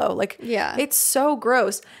turn yellow. Like, it's so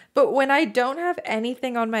gross. But when I don't have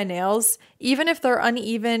anything on my nails, even if they're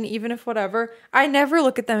uneven, even if whatever, I never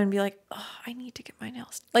look at them and be like, oh, I need to get my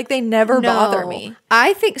nails. Like they never bother me.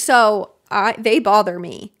 I think so. They bother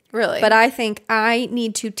me. Really? But I think I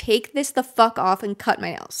need to take this the fuck off and cut my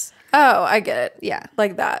nails. Oh, I get it. Yeah.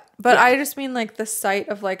 Like that. But I just mean like the sight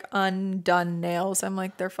of like undone nails. I'm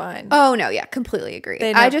like, they're fine. Oh, no. Yeah. Completely agree.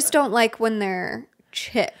 I just don't like when they're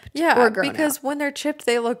chipped. Yeah. Or grown because out. when they're chipped,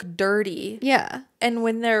 they look dirty. Yeah. And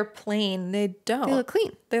when they're plain, they don't. They look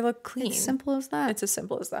clean. They look clean. It's simple as that. It's as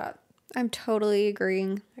simple as that. I'm totally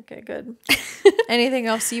agreeing. Okay, good. Anything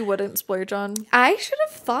else you wouldn't splurge on? I should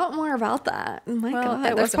have thought more about that. Oh my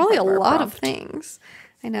God. There's probably a lot of things.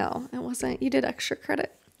 I know. It wasn't. You did extra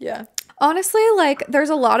credit. Yeah. Honestly, like there's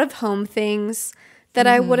a lot of home things that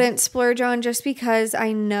I wouldn't splurge on just because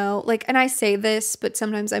I know, like, and I say this, but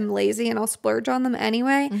sometimes I'm lazy and I'll splurge on them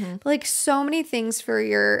anyway. But like so many things for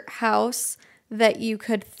your house that you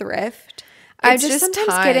could thrift. I just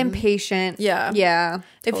sometimes get impatient. Yeah. Yeah.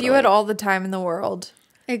 If you had all the time in the world.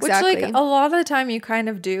 Exactly. Which, like, a lot of the time you kind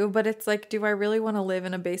of do, but it's like, do I really want to live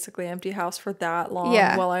in a basically empty house for that long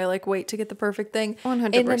while I, like, wait to get the perfect thing?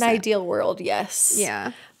 100%. In an ideal world, yes.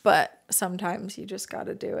 Yeah. But sometimes you just got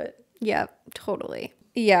to do it. Yeah, totally.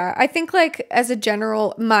 Yeah, I think, like,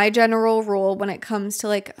 my general rule when it comes to,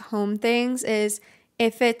 like, home things is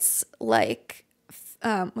if it's, like,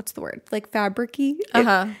 what's the word? Like, fabric-y,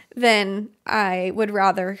 then I would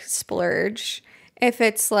rather splurge. If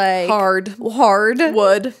it's like hard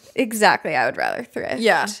wood, exactly, I would rather thrift.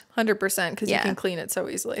 Yeah, 100%, because you can clean it so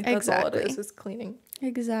easily. That's all it is cleaning.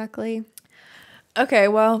 Exactly. Okay,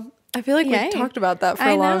 well, I feel like we've talked about that for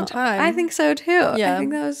a long time. I think so too. Yeah, I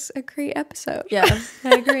think that was a great episode. Yeah,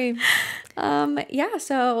 I agree. Yeah.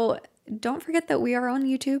 So don't forget that we are on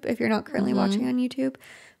YouTube. If you're not currently watching on YouTube,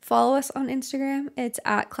 follow us on Instagram. It's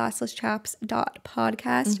at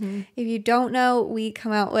classlesschaps.podcast. If you don't know, we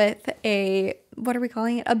come out with what are we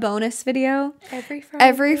calling it? A bonus video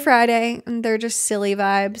every Friday, and they're just silly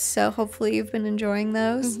vibes. So hopefully you've been enjoying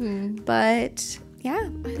those. But yeah,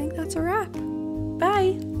 I think that's a wrap.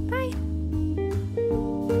 Bye.